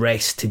watched the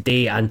rest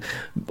today. And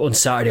on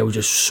Saturday, I was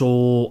just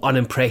so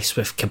unimpressed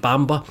with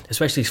Kabamba,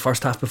 especially his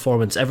first half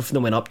performance. Everything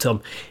that went up to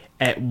him.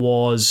 It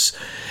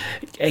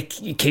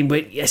came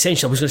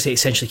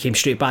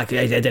straight back.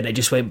 It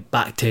just went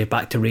back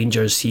to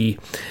Rangers. He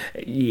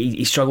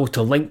struggled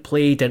to link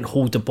play, didn't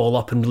hold the ball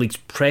up and release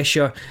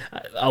pressure.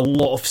 A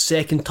lot of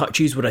second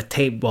touches were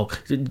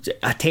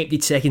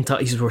attempted second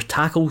touches were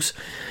tackles.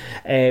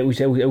 It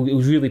was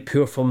really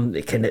poor from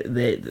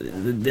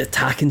the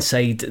attacking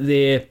side.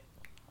 The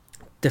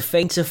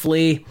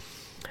defensively,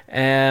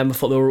 I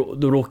thought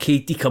they were okay.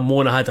 Dika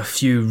Mona had a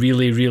few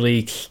really,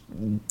 really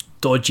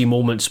dodgy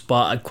moments,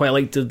 but I quite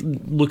like the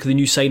look of the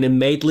new signing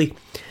Medley.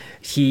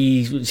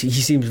 He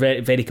seems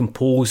very, very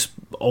composed,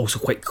 also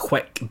quite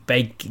quick,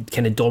 big,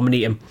 kind of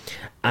dominating,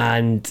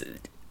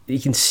 and you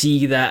can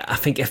see that. I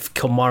think if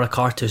Kilmarnock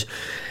are to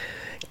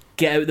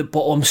get out the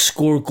bottom,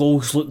 score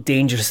goals, look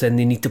dangerous, then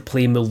they need to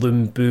play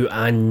Mulumbu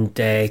and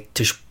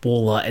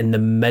Tushbola in the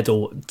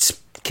middle.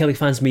 Kelly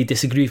fans may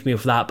disagree with me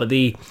with that, but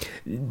if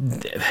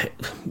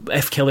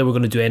Kelly were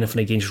going to do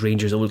anything against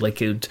Rangers, it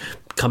would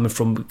come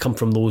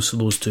from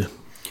those two.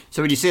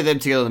 So when you say them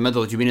together in the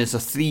middle, do you mean as a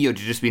 3 or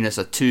do you just mean as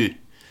a 2?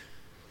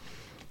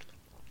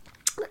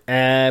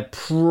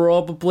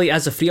 Probably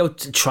as a 3. I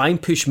would try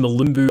and push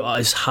Malumbu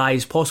as high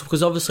as possible,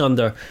 because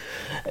obviously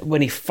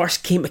when he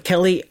first came to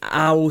Kelly,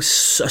 I was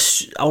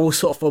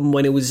sort of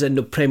when he was in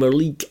the Premier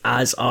League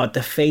as a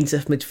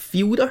defensive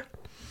midfielder.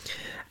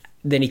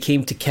 Then he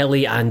came to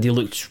Kelly and he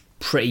looked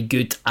pretty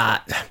good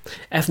at,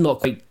 if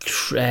not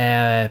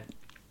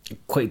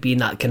quite being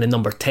that kind of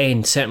number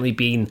 10, certainly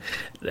being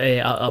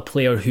a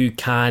player who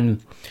can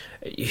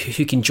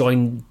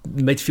join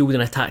midfield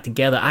and attack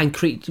together and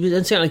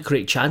certainly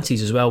create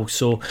chances as well.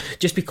 So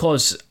just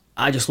because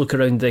I just look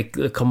around the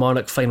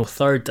Kilmarnock final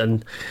third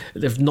and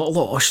they've not a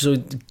lot. So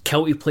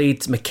Kelty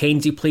played,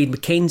 Mackenzie played.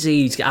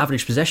 Mackenzie's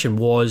average possession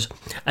was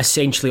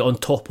essentially on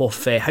top of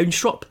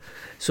Houndstrup.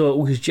 So it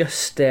was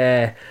just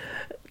my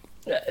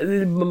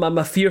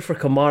fear for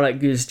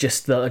Kilmarnock is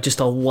just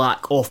a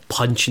lack of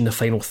punch in the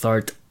final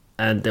third.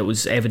 And it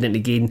was evident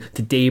again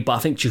today. But I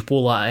think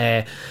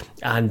Chupola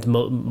and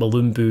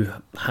Malumbu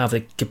have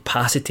the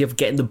capacity of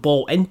getting the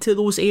ball into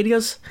those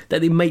areas that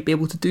they might be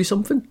able to do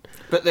something.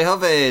 But they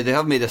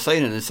have made a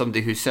signing as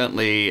somebody who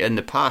certainly in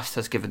the past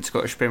has given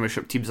Scottish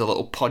Premiership teams a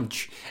little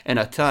punch in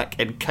attack,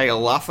 in Kyle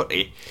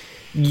Lafferty.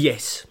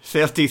 Yes.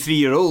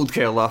 33-year-old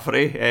Kyle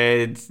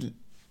Lafferty.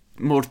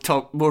 More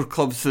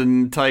clubs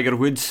than Tiger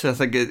Woods, I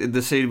think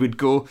the saying would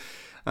go.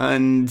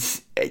 And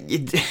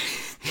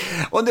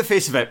on the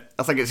face of it,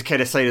 I think it's a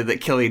kind of sign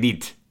that Killie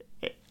need.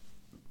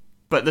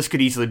 But this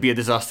could easily be a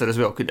disaster as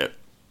well, couldn't it?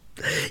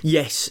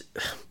 Yes.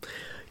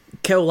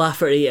 Kyle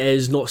Lafferty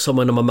is not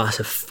someone I'm a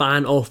massive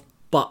fan of,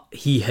 but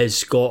he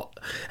has got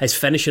his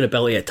finishing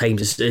ability at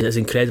times is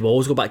incredible. I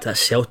always go back to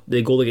that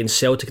the goal against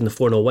Celtic in the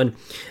 4-0 win,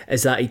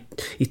 is that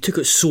he took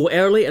it so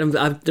early, and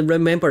I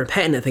remember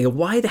hitting it thinking,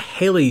 why the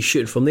hell are you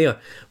shooting from there?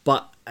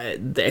 But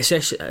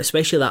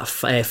especially that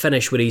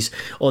finish where he's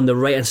on the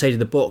right hand side of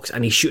the box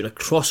and he's shooting a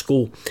cross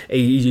goal,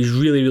 he's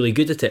really, really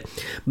good at it.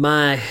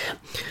 My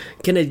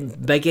kind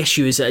of big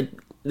issue is that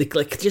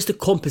just the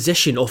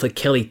composition of the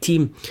Kelly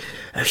team,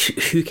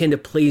 who kind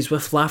of plays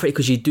with Lafferty,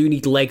 because you do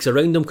need legs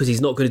around him, because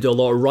he's not going to do a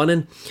lot of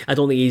running. I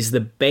don't think he's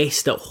the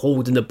best at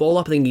holding the ball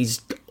up. I think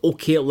he's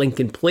okay at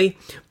linking play,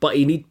 but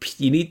you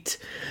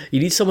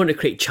need someone to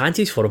create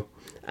chances for him,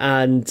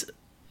 and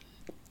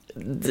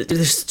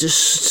there's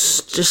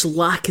just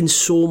lacking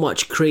so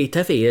much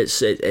creativity.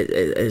 It's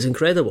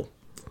incredible.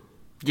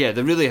 Yeah,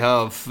 they really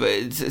have.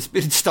 It's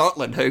been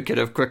startling how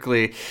kind of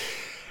quickly,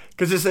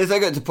 because as I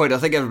got to the point, I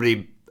think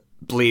everybody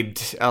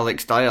blamed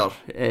Alex Dyer,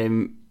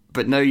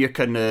 but now you're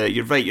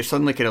right, you're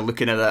suddenly kind of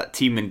looking at that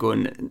team and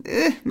going,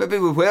 maybe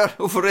we were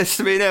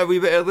overestimating it a wee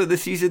bit earlier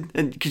this season,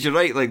 and because you're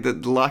right, like the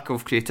lack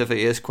of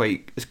creativity is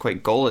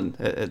quite galling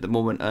at the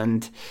moment,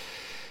 and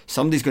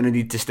somebody's going to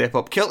need to step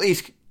up.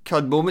 Kilty's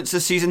had moments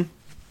this season.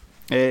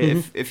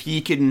 If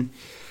he can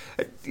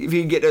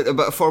get a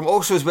bit of form,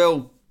 also as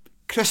well,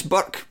 Chris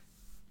Burke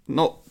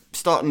not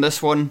starting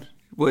this one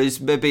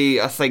was maybe,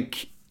 I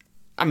think,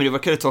 I mean, we're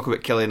kind of talking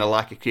about Kelly and a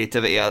lack of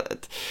creativity.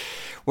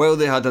 While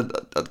they had a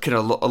kind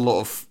of a lot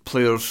of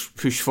players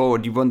push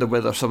forward, you wonder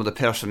whether some of the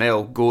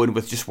personnel going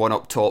with just one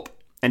up top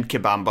in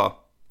Kabamba,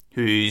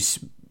 who's,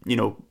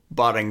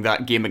 barring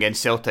that game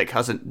against Celtic,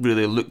 hasn't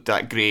really looked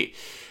that great,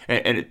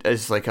 and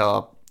as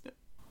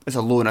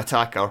a lone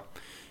attacker.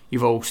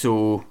 You've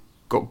also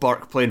got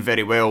Burke playing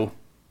very well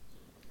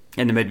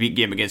in the midweek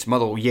game against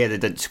Motherwell. Yeah, they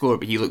didn't score,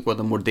 but he looked one of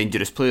the more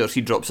dangerous players.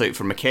 He drops out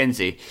for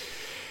Mackenzie.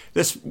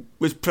 This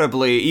was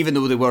probably, even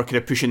though they were kind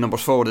of pushing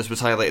numbers forward, as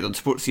was highlighted on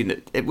Sports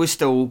Scene, it was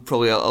still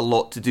probably a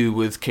lot to do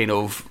with kind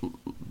of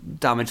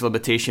damage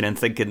limitation and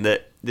thinking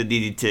that they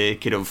needed to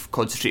kind of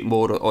concentrate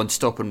more on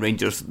stopping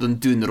Rangers than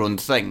doing their own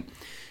thing.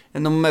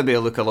 And they'll maybe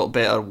look a lot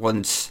better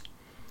once,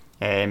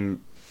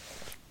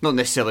 not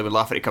necessarily when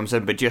Lafferty comes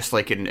in, but just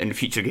like in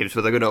future games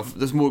where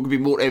there's going to be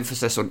more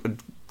emphasis on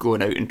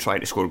going out and trying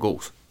to score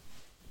goals.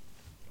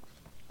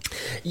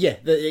 Yeah,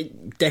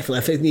 definitely.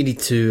 I think they needed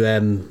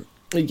to.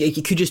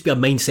 It could just be a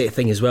mindset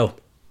thing as well.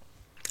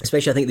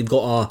 Especially, I think they've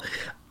got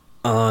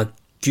a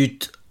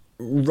good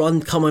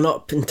run coming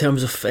up in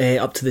terms of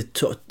up to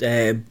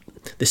the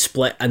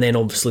split, and then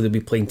obviously they'll be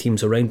playing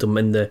teams around them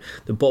in the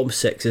bottom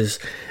six. Is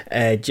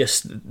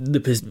just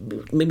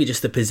maybe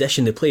just the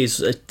position they play.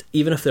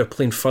 Even if they're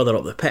playing further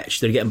up the pitch,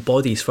 they're getting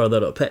bodies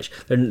further up the pitch.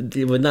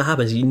 When that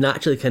happens, you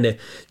naturally kind of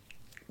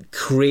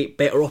create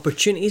better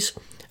opportunities.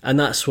 And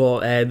that's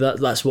what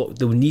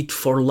they'll need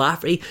for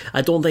Lafferty.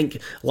 I don't think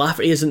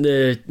Lafferty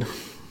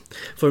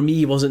for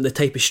me, wasn't the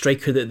type of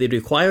striker that they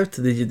required.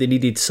 They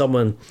needed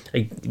someone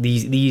like the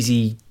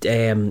easy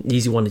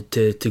one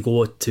to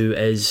go to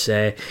is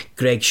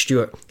Greg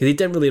Stewart. They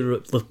didn't really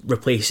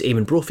replace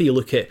Eamon Brophy. You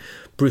look at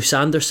Bruce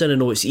Anderson. I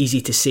know it's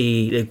easy to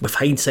say with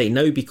hindsight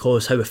now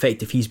because how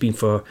effective he's been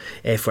for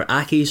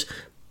Accies.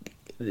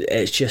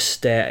 It's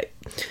just.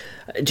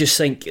 I just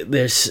think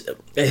it's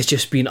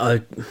just been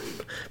a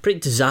pretty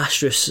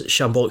disastrous,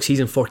 shambolic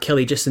season for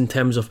Killie, just in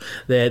terms of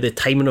the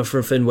timing of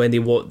everything. When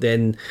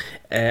then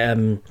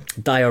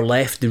Dyer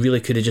left, they really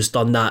could have just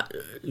done that.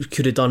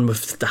 Could have done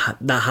with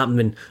that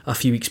happening a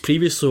few weeks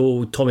previous.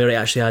 So Tommy Wright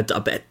actually had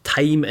a bit of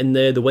time in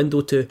the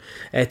window to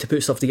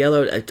put stuff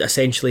together.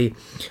 Essentially,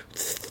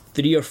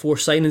 3 or 4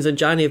 signings in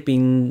January have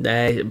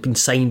been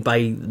signed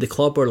by the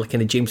club, or like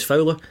kind of James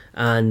Fowler,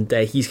 and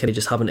he's kind of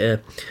just having to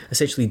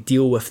essentially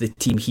deal with the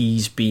team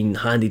he's been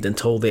handed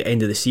until the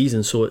end of the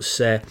season. So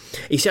it's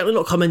he's certainly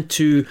not coming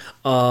to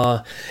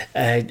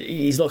an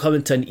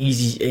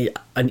easy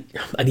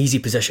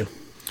position.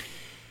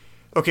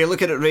 Okay,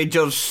 looking at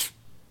Rangers,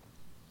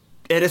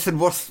 anything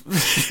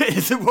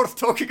worth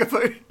talking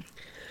about?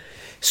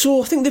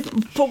 So I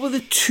think probably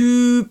the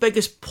two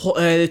biggest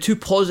the two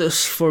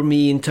positives for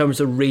me in terms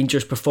of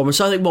Rangers' performance.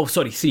 I think,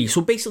 3.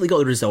 So basically got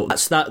the result.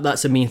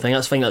 That's the main thing.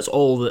 That's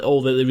all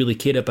that they really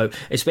care about,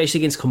 especially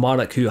against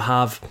Kilmarnock, who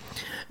have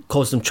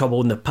caused them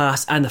trouble in the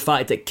past, and the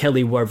fact that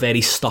Killie were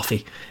very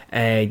stuffy.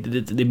 They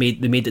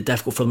made it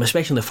difficult for them,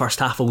 especially in the first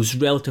half. I was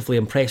relatively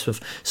impressed with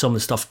some of the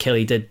stuff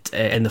Killie did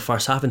in the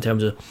first half in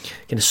terms of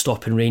kind of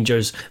stopping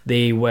Rangers.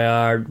 They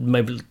were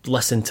maybe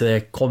listening to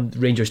the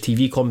Rangers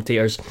TV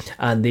commentators,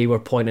 and they were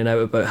pointing out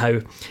about how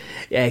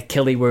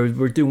Killie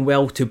were doing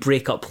well to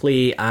break up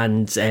play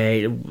and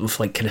with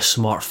like kind of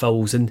smart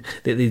fouls, and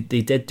they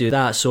did do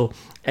that. So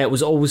it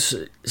was always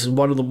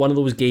one of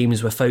those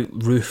games without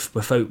Roof,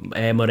 without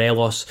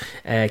Morelos,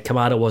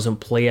 Kamara wasn't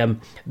playing,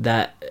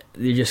 that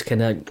they just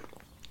kind of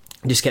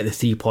get the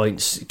 3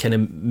 points, kind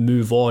of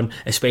move on,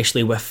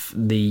 especially with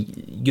the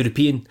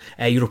European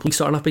League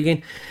starting up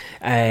again.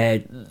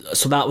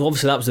 So that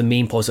was the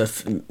main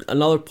positive.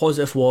 Another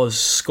positive was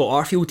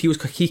Scott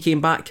Arfield. He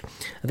came back.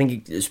 I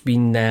think it's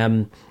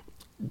been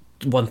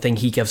one thing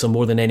he gives them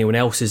more than anyone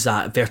else is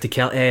that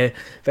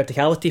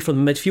verticality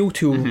from the midfield.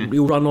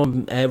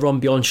 He'll run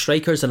beyond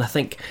strikers, and I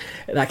think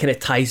that kind of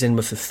ties in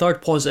with the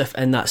third positive,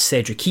 and that's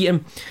Cedric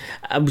Keaton.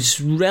 I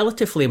was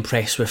relatively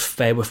impressed with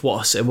what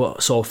I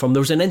saw from. There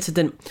was an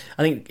incident.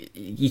 I think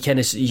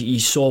you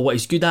saw what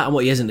he's good at and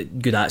what he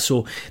isn't good at.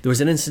 So there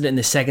was an incident in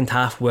the second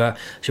half where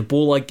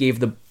Tshibola gave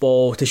the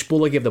ball. I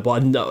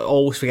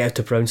always forget how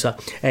to pronounce that.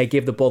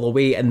 Gave the ball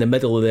away in the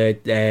middle of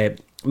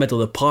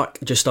the park,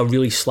 just a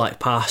really slack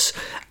pass,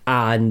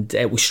 and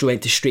it was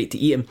went straight to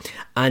Eaton,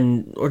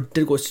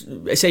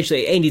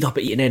 essentially it ended up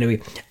at Eaton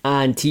anyway,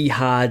 and he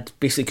had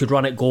basically could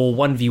run it goal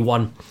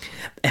 1v1.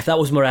 If that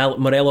was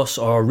Morelos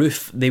or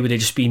Roof, they would have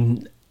just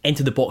been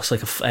into the box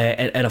like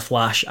in a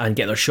flash and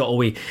get their shot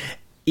away.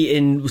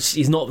 Eaton,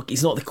 he's not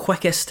the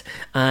quickest,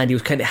 and he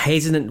was kind of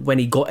hesitant when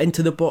he got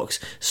into the box,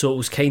 so it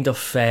was kind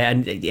of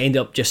and it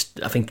ended up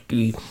just, I think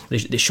the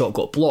shot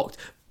got blocked.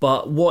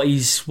 But what he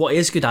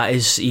is good at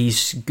is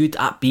he's good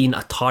at being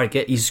a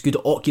target. He's good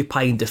at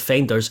occupying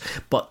defenders.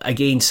 But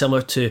again,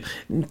 similar to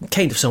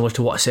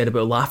what I said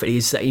about Lafferty,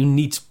 is that he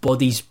needs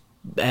bodies,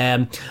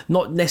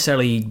 not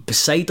necessarily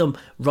beside him,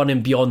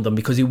 running beyond them,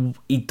 because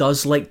he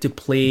does like to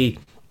play.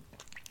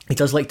 He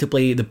does like to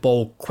play the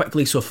ball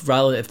quickly, so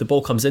if the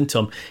ball comes into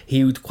him,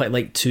 he would quite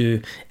like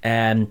to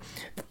kind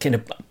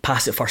of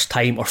pass it first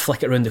time or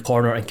flick it around the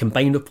corner and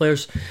combine with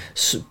players.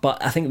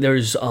 But I think there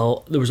was a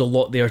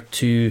lot there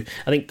to,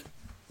 I think,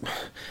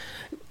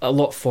 a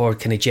lot for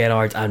kind of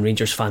Gerrard and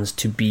Rangers fans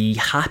to be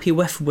happy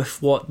with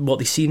what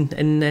they've seen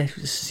in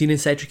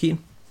Cedric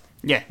Keaton.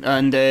 Yeah,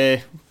 and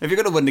if you're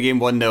going to win the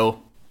game 1-0,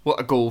 what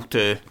a goal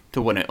to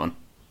win it on.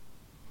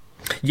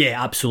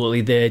 Yeah,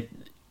 absolutely.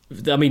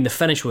 The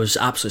finish was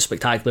absolutely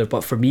spectacular,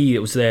 but for me it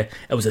was a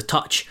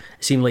touch.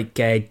 It seemed like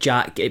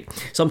Jack.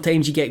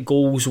 Sometimes you get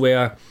goals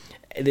where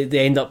they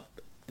end up.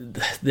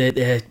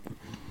 I'm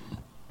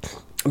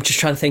just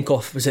trying to think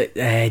of, was it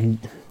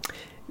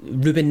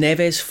Ruben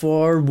Neves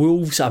for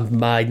Wolves?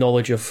 My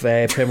knowledge of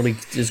Premier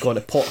League has gone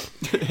to pot.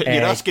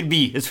 You're asking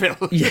me as well.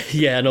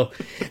 Yeah, I know.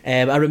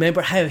 I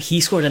remember how he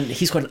scored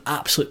an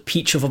absolute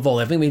peach of a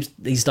volley. I think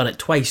he's done it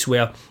twice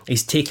where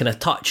he's taken a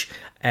touch.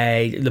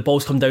 The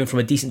ball's come down from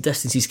a decent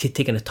distance, he's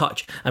taken a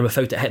touch, and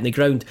without it hitting the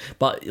ground.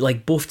 But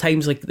like both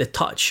times, like the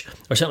touch,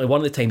 or certainly one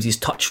of the times, he's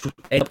touched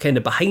up kind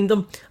of behind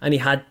him, and he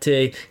had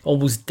to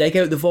almost dig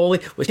out the volley,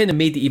 which kind of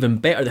made it even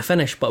better, the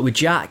finish. But with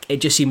Jack, it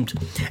just seemed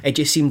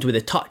with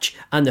the touch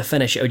and the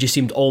finish, it just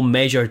seemed all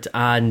measured,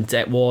 and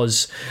it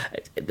was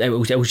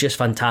just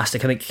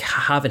fantastic. I think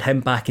having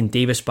him back and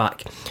Davis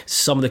back,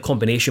 some of the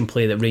combination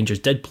play that Rangers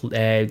did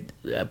play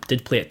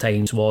at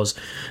times was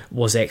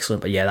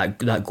excellent. But yeah,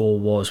 that goal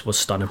was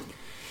stunning.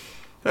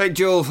 Right,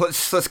 Joe,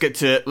 let's get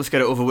to it. Let's get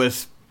it over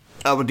with.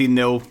 Aberdeen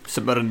 0,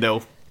 St Mirren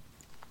 0.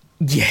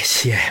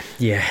 Yes, yeah.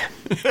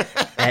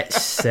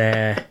 It's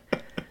it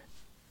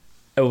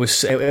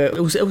was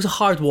a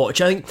hard watch.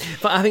 I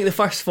think the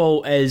first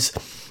fault is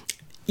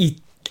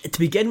to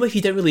begin with,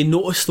 you didn't really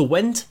notice the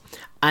wind,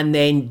 and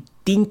then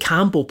Dean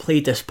Campbell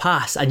played this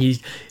pass, and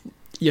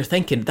you're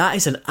thinking that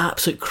is an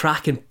absolute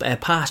cracking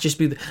pass, just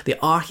be the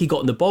arc he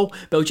got on the ball,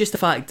 but it was just the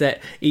fact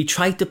that he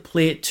tried to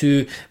play it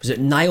to, was it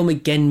Niall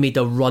McGinn made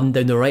a run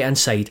down the right hand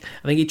side.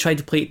 I think he tried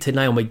to play it to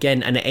Niall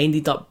McGinn, and it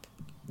ended up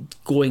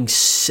going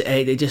just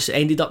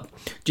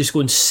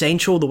going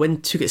central. The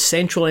wind took it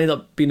central and ended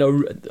up being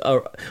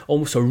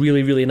almost a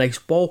really, really nice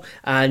ball,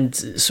 and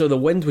so the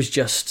wind was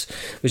just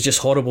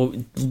horrible.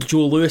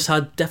 Joe Lewis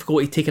had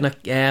difficulty taking a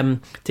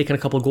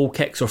couple of goal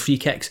kicks or free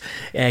kicks.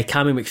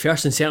 Cammy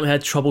McPherson certainly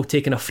had trouble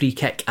taking a free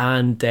kick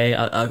and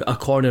a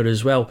corner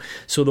as well.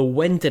 So the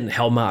wind didn't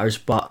help matters,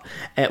 but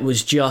it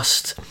was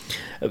just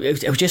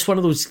one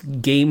of those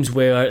games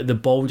where the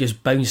ball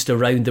just bounced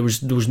around. There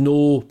was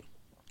no.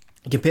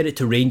 Compare it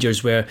to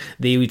Rangers, where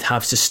they would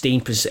have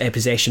sustained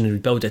possession and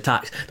would build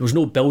attacks. There was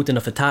no building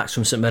of attacks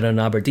from St Mirren and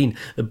Aberdeen.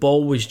 The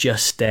ball was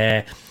just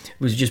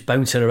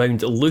bouncing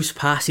around, loose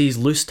passes,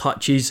 loose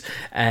touches,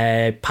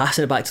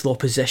 passing it back to the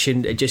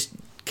opposition. It just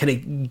kind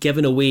of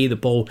giving away the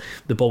ball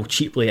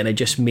cheaply, and it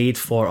just made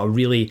for a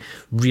really,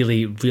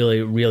 really,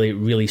 really, really,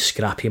 really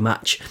scrappy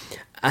match.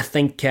 I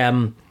think.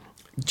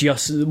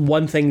 Just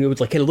one thing,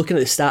 kind of looking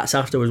at the stats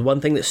afterwards, one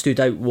thing that stood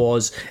out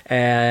was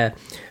I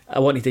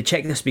wanted to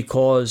check this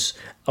because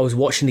I was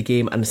watching the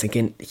game and I was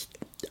thinking,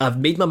 I've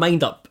made my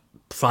mind up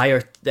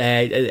prior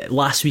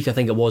last week, I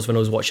think it was, when I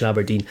was watching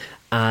Aberdeen,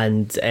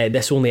 and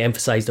this only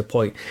emphasised the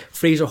point.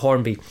 Fraser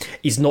Hornby,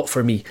 he's not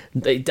for me.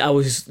 I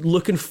was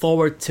looking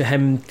forward to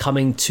him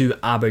coming to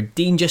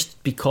Aberdeen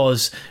just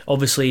because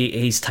obviously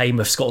his time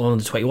with Scotland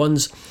under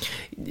 21s,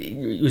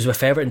 he was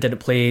with Everton, didn't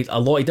play a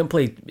lot.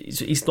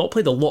 He's not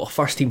played a lot of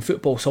first team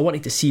football, so I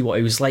wanted to see what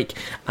he was like,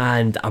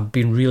 and I've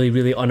been really,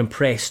 really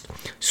unimpressed.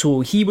 So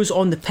he was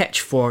on the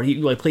pitch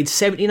he played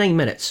 79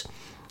 minutes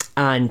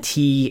and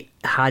he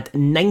had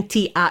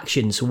 90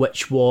 actions,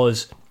 which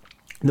was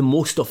the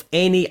most of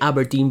any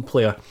Aberdeen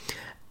player.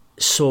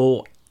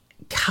 So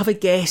have a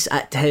guess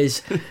at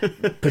his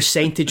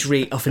percentage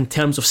rate in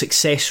terms of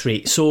success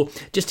rate. So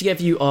just to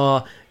give you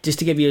a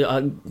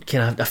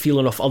kind of a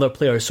feeling of other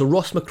players. So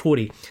Ross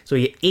McCrory, so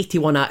he had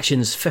 81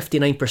 actions,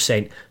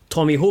 59%.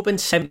 Tommy Hoban,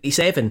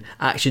 77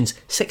 actions,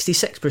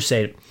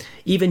 66%.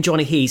 Even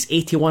Johnny Hayes,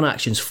 81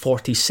 actions,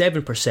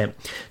 47%.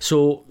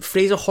 So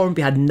Fraser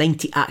Hornby had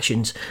 90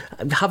 actions.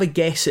 Have a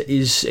guess at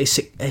his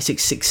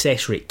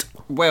success rate.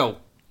 Well,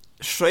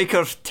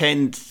 strikers'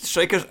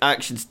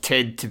 actions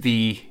tend to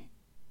be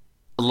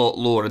a lot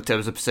lower in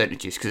terms of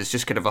percentages because it's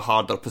just kind of a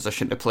harder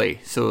position to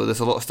play. So there's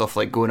a lot of stuff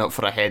like going up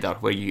for a header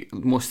where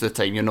most of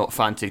the time you're not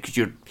fancied because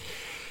you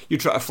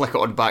try to flick it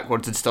on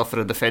backwards and stuff,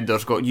 and a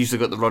defender's usually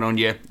got the run on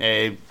you.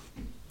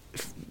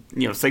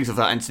 Things of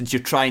that instance.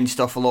 You're trying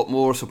stuff a lot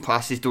more, so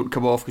passes don't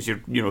come off because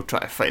you're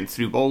trying to fit in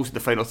through balls in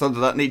the final third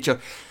of that nature.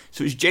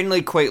 So it's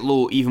generally quite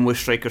low, even with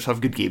strikers have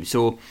good games.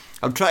 So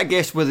I'm trying to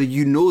guess whether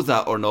you know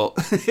that or not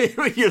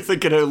when you're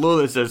thinking how low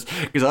this is,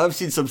 because I've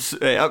seen some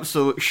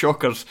absolute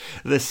shockers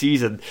this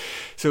season.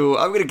 So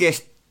I'm going to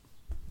guess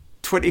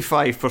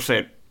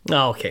 25%.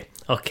 Oh,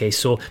 okay.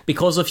 So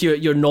because of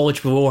your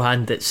knowledge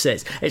beforehand,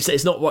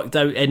 it's not worked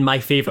out in my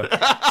favour.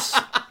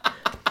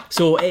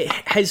 So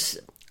his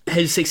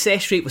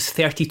success rate was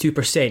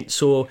 32%.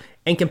 So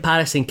in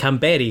comparison,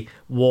 Canberry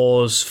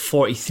was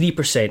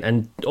 43%,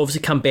 and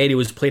obviously Canberry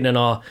was playing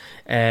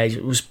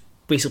was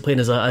basically playing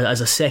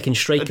as a second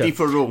striker, a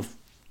deeper role.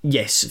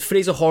 Yes,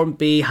 Fraser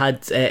Hornby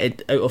had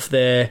out of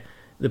the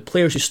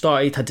players who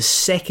started, had the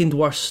second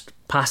worst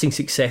passing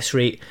success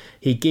rate.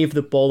 He gave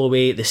the ball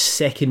away the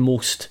second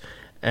most,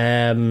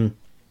 and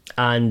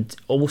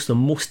almost the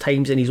most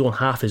times in his own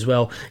half as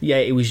well. Yeah,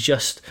 it was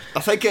just. I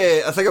think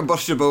I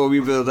burst your bubble a wee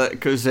bit with that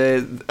because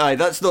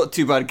that's not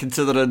too bad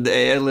considering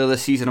earlier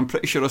this season. I'm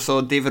pretty sure I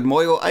saw David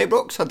Moyle at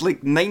Ibrox had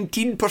like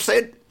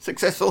 19%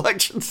 successful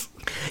actions.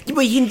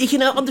 Well, you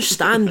can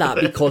understand that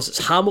because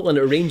it's Hamilton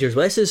at Rangers.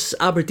 Well, this is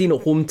Aberdeen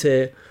at home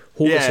to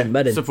St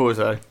Mirren. I suppose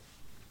I.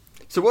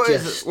 So what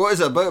is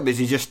it about him? Is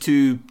he just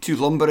too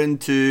lumbering?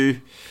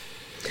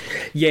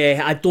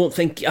 Yeah, I don't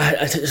think.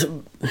 I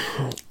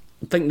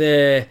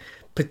think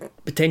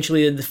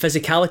potentially the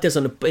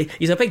physicality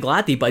he's a big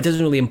laddie, but he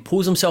doesn't really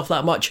impose himself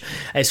that much.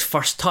 His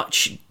first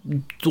touch,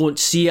 don't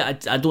see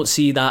it. I don't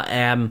see that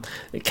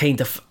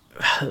kind of.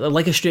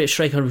 Like a straight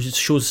striker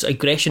shows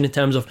aggression in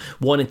terms of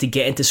wanting to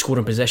get into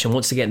scoring position,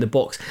 wants to get in the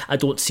box. I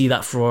don't see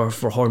that for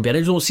Hornby.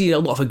 I don't see a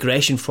lot of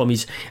aggression from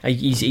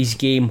his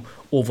game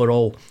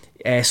overall.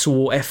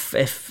 So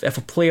if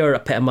a player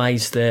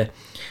epitomised the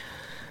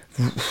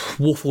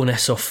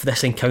woefulness of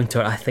this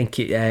encounter, I think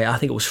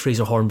it was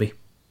Fraser Hornby.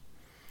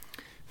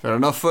 Fair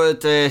enough.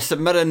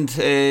 St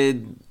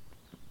Mirren,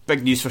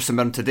 big news for St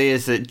Mirren today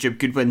is that Jim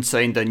Goodwin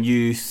signed a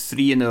new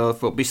 3 and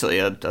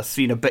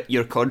a bit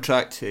year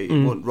contract. He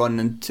won't run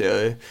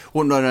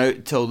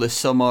out till the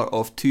summer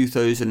of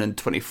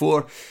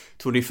 2024.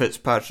 Tony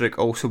Fitzpatrick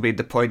also made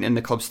the point in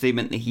the club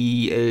statement that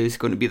he is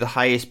going to be the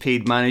highest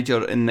paid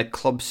manager in the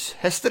club's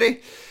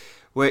history,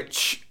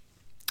 which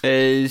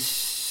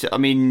is, I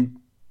mean,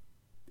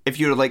 if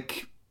you're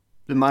like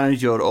the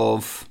manager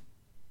of,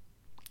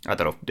 I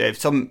don't know,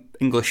 some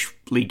English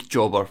league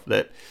jobber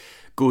that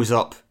goes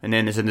up and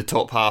then is in the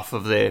top half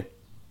of the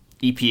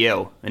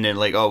EPL, and then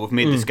like, oh, we've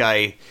made this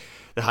guy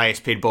the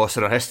highest paid boss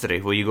in our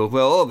history. Well, you go,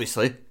 well,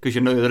 obviously, because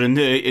you're now they're in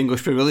the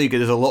English Premier League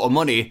and there's a lot of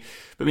money.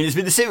 But I mean, it's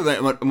been the same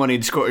amount of money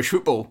in Scottish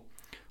football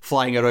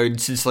flying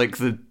around since like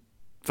the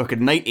fucking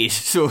 90s.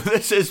 So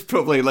this is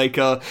probably like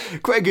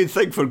quite a good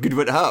thing for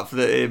Goodwin to have.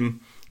 That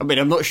I mean,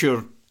 I'm not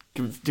sure.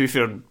 To be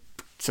fair,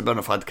 St Mirren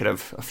have had kind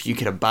of a few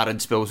kind of barren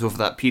spells over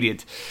that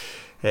period.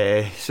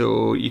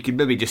 So you could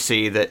maybe just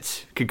say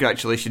that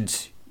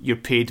congratulations, you're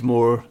paid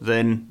more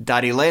than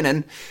Danny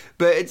Lennon,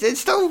 but it's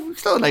still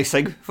a nice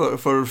thing for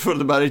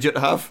the manager to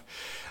have.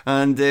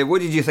 And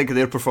what did you think of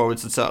their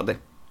performance on Saturday?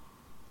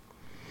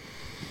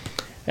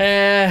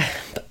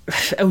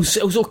 It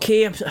was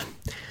okay.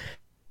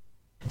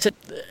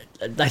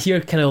 I hear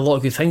kind of a lot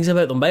of good things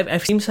about them, but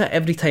it seems that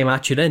every time I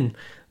tune in,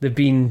 they've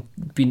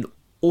been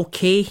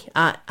okay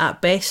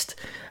at best.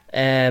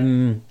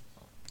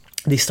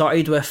 They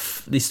started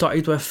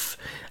with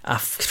a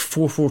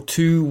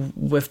 4-4-2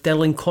 with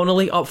Dylan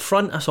Connolly up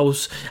front,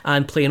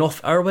 and playing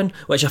off Irwin,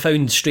 which I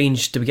found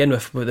strange to begin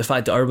with the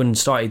fact that Irwin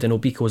started and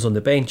Obiko was on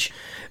the bench.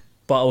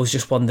 But I was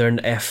just wondering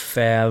if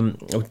a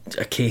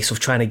case of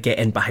trying to get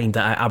in behind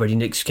that Aberdeen,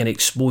 kind of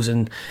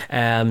exposing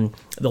the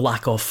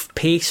lack of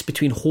pace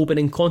between Hoban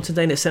and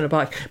Constantine at centre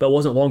back. But it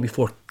wasn't long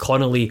before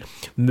Connolly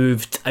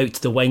moved out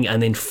to the wing,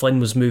 and then Flynn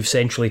was moved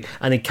centrally,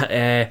 and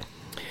then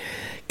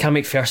Cam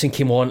McPherson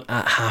came on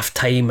at half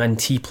time and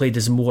he played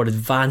as more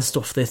advanced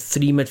of the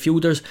three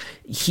midfielders.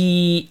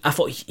 I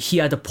thought he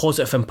had a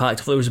positive impact.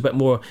 I thought there was a bit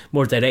more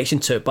direction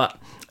to it, but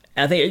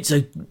I think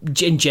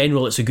in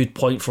general it's a good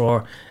point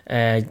for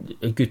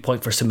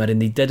St Mirren.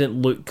 They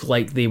didn't look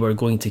like they were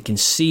going to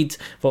concede.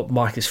 But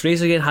Marcus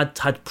Fraser again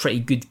had pretty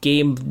good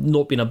game.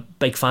 Not been a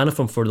big fan of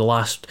him for the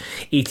last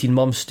 18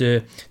 months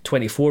to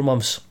 24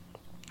 months.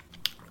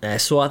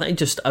 So I think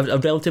just a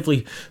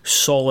relatively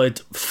solid,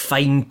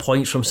 fine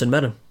points from St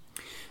Mirren.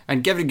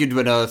 And giving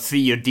Goodwin a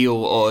 3-year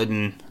deal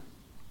on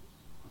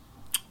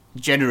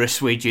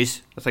generous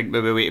wages, I think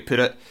maybe a way to put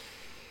it.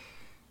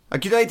 A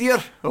good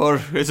idea? Or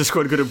is the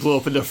squad going to blow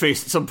up in their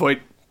face at some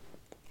point?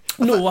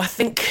 No, I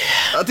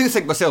do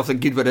think myself that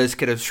Goodwin is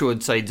kind of showing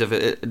signs of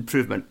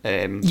improvement.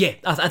 Yeah,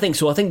 I think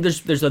so. I think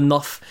there's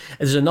enough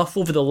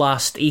over the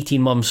last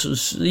 18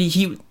 months.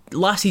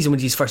 Last season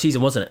was his first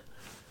season, wasn't it?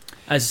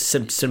 As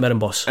St Mirren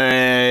boss.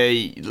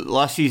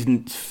 Last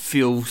season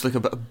feels like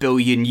about 1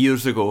 billion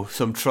years ago,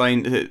 so I'm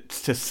trying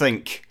to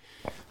think.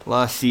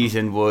 Last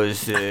season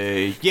was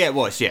it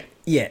was.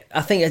 Yeah,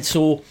 I think it's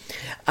so.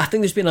 I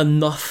think there's been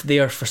enough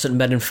there for St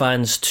Mirren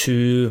fans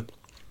to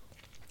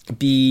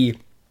be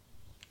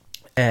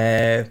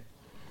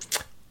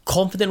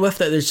confident with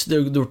that.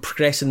 They're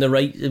progressing in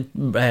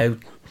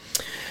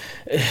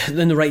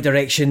the right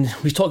direction.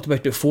 We talked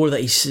about before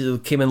that he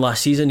came in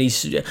last season.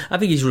 I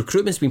think his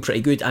recruitment's been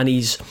pretty good, and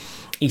he's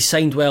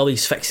signed well.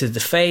 He's fixed the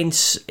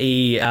defence.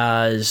 He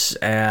has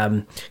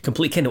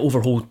completely kind of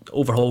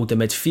overhauled the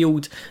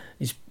midfield.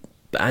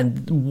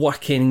 And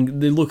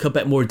working, they look a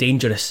bit more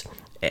dangerous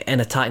in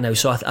attack now.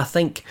 So I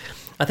think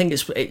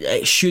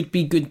it should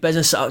be good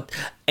business.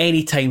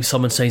 Any time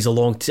someone signs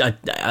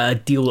a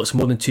deal that's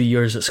more than 2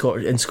 years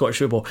in Scottish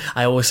football,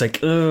 I always think,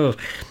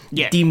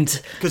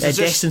 deemed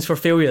destined for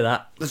failure.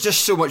 That there's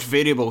just so much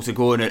variable to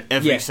go in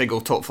every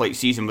single top flight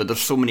season, but there's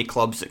so many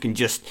clubs that can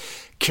just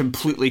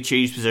completely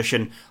change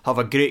position, have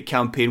a great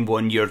campaign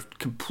one year,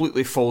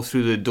 completely fall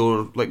through the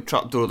door, like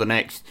trapdoor the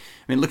next.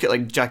 I mean, look at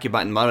like Jackie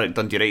McNamara at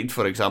Dundee United,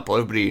 for example.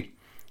 Everybody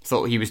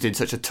thought he was doing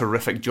such a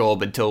terrific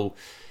job until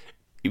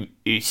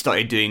he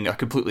started doing a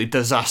completely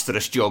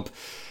disastrous job,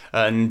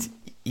 and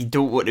you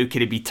don't want to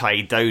kind of be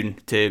tied down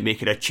to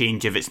making a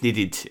change if it's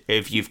needed.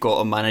 If you've got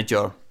a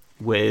manager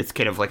with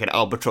kind of like an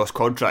albatross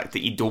contract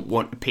that you don't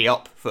want to pay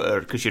up for,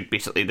 because you're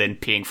basically then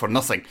paying for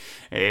nothing,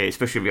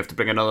 especially if you have to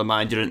bring another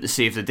manager in to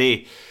save the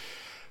day.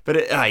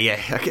 But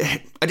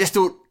I just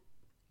don't.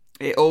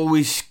 It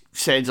always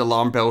sends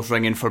alarm bells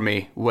ringing for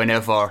me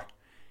whenever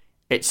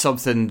it's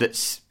something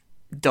that's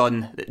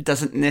done that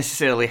doesn't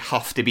necessarily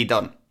have to be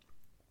done.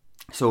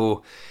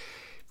 So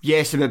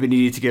yes, they maybe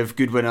needed to give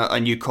Goodwin a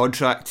new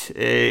contract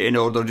in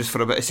order just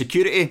for a bit of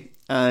security,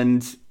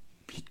 and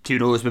who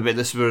knows, maybe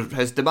this were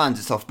his demands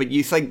and stuff. But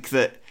you think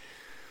that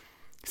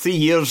 3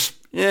 years,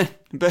 a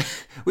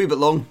wee bit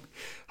long.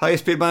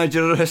 Highest paid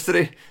manager in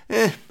history,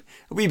 a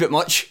wee bit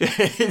much.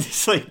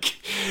 It's like,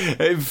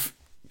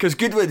 because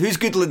Goodwin, who's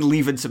Goodwin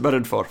leaving St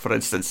Mirren for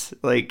instance?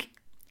 Like,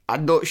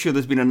 I'm not sure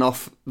there's been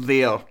enough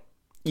there,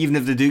 even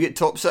if they do get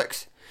top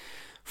six,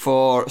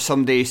 for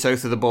somebody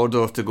south of the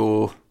border to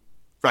go,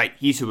 right,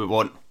 he's who we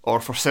want, or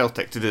for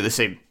Celtic to do the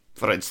same,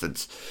 for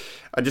instance.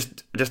 I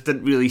just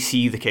didn't really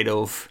see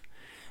the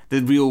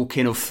real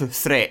kind of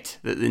threat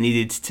that they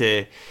needed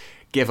to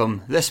give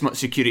him this much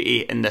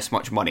security and this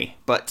much money.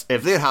 But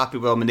if they're happy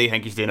with him and they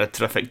think he's doing a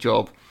terrific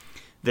job,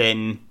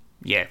 then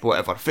yeah,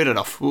 whatever, fair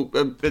enough. Well,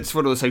 it's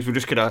one of those things we're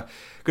just going to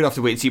have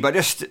to wait and see. But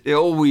it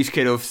always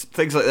kind of,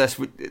 things like this,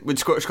 when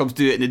Scottish clubs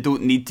do it and they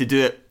don't need to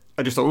do it,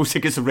 I just always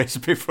think it's a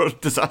recipe for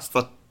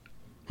disaster.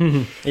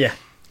 Yeah.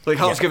 Like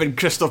Hearts giving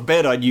Christoph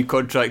Berra a new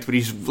contract when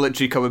he's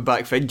literally coming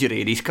back for injury,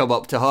 and he's come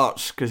up to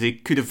Hearts because he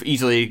could have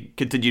easily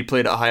continued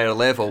playing at a higher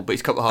level, but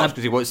he's come to Hearts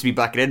because he wants to be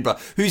back in Edinburgh.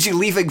 Who's he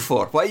leaving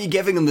for? Why are you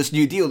giving him this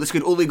new deal? This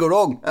could only go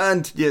wrong.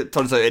 And yeah, it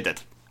turns out it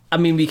did. I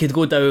mean, we could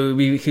go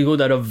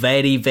down a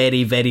very,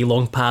 very, very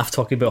long path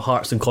talking about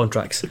Hearts and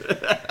contracts.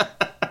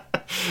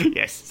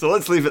 Yes, so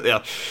let's leave it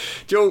there.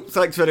 Joe,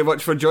 thanks very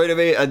much for joining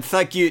me, and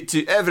thank you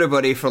to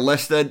everybody for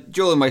listening.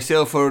 Joel and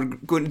myself are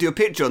going to do a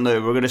Patreon now.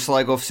 We're going to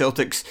slag off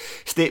Celtic's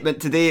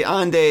statement today,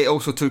 and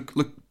also took a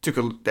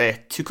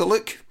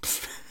look.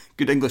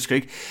 Good English,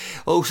 Craig.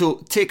 Also,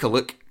 take a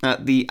look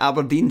at the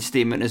Aberdeen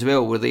statement as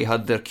well, where they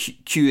had their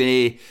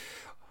Q&A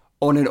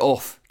on and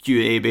off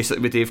Q&A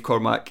basically with Dave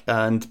Cormack,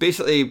 and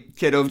basically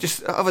kind of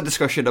just have a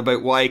discussion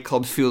about why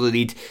clubs feel the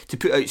need to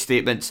put out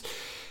statements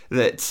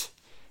that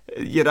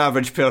your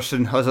average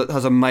person has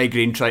a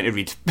migraine trying to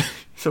read.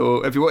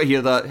 So if you want to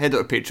hear that, head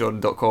out to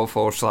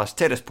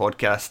patreon.com/Terrace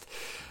Podcast.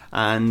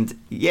 And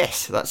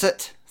yes, that's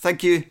it.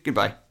 Thank you.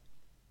 Goodbye.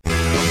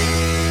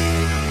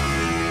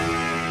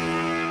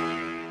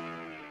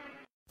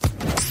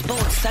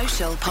 Sports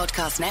Social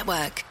Podcast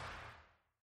Network.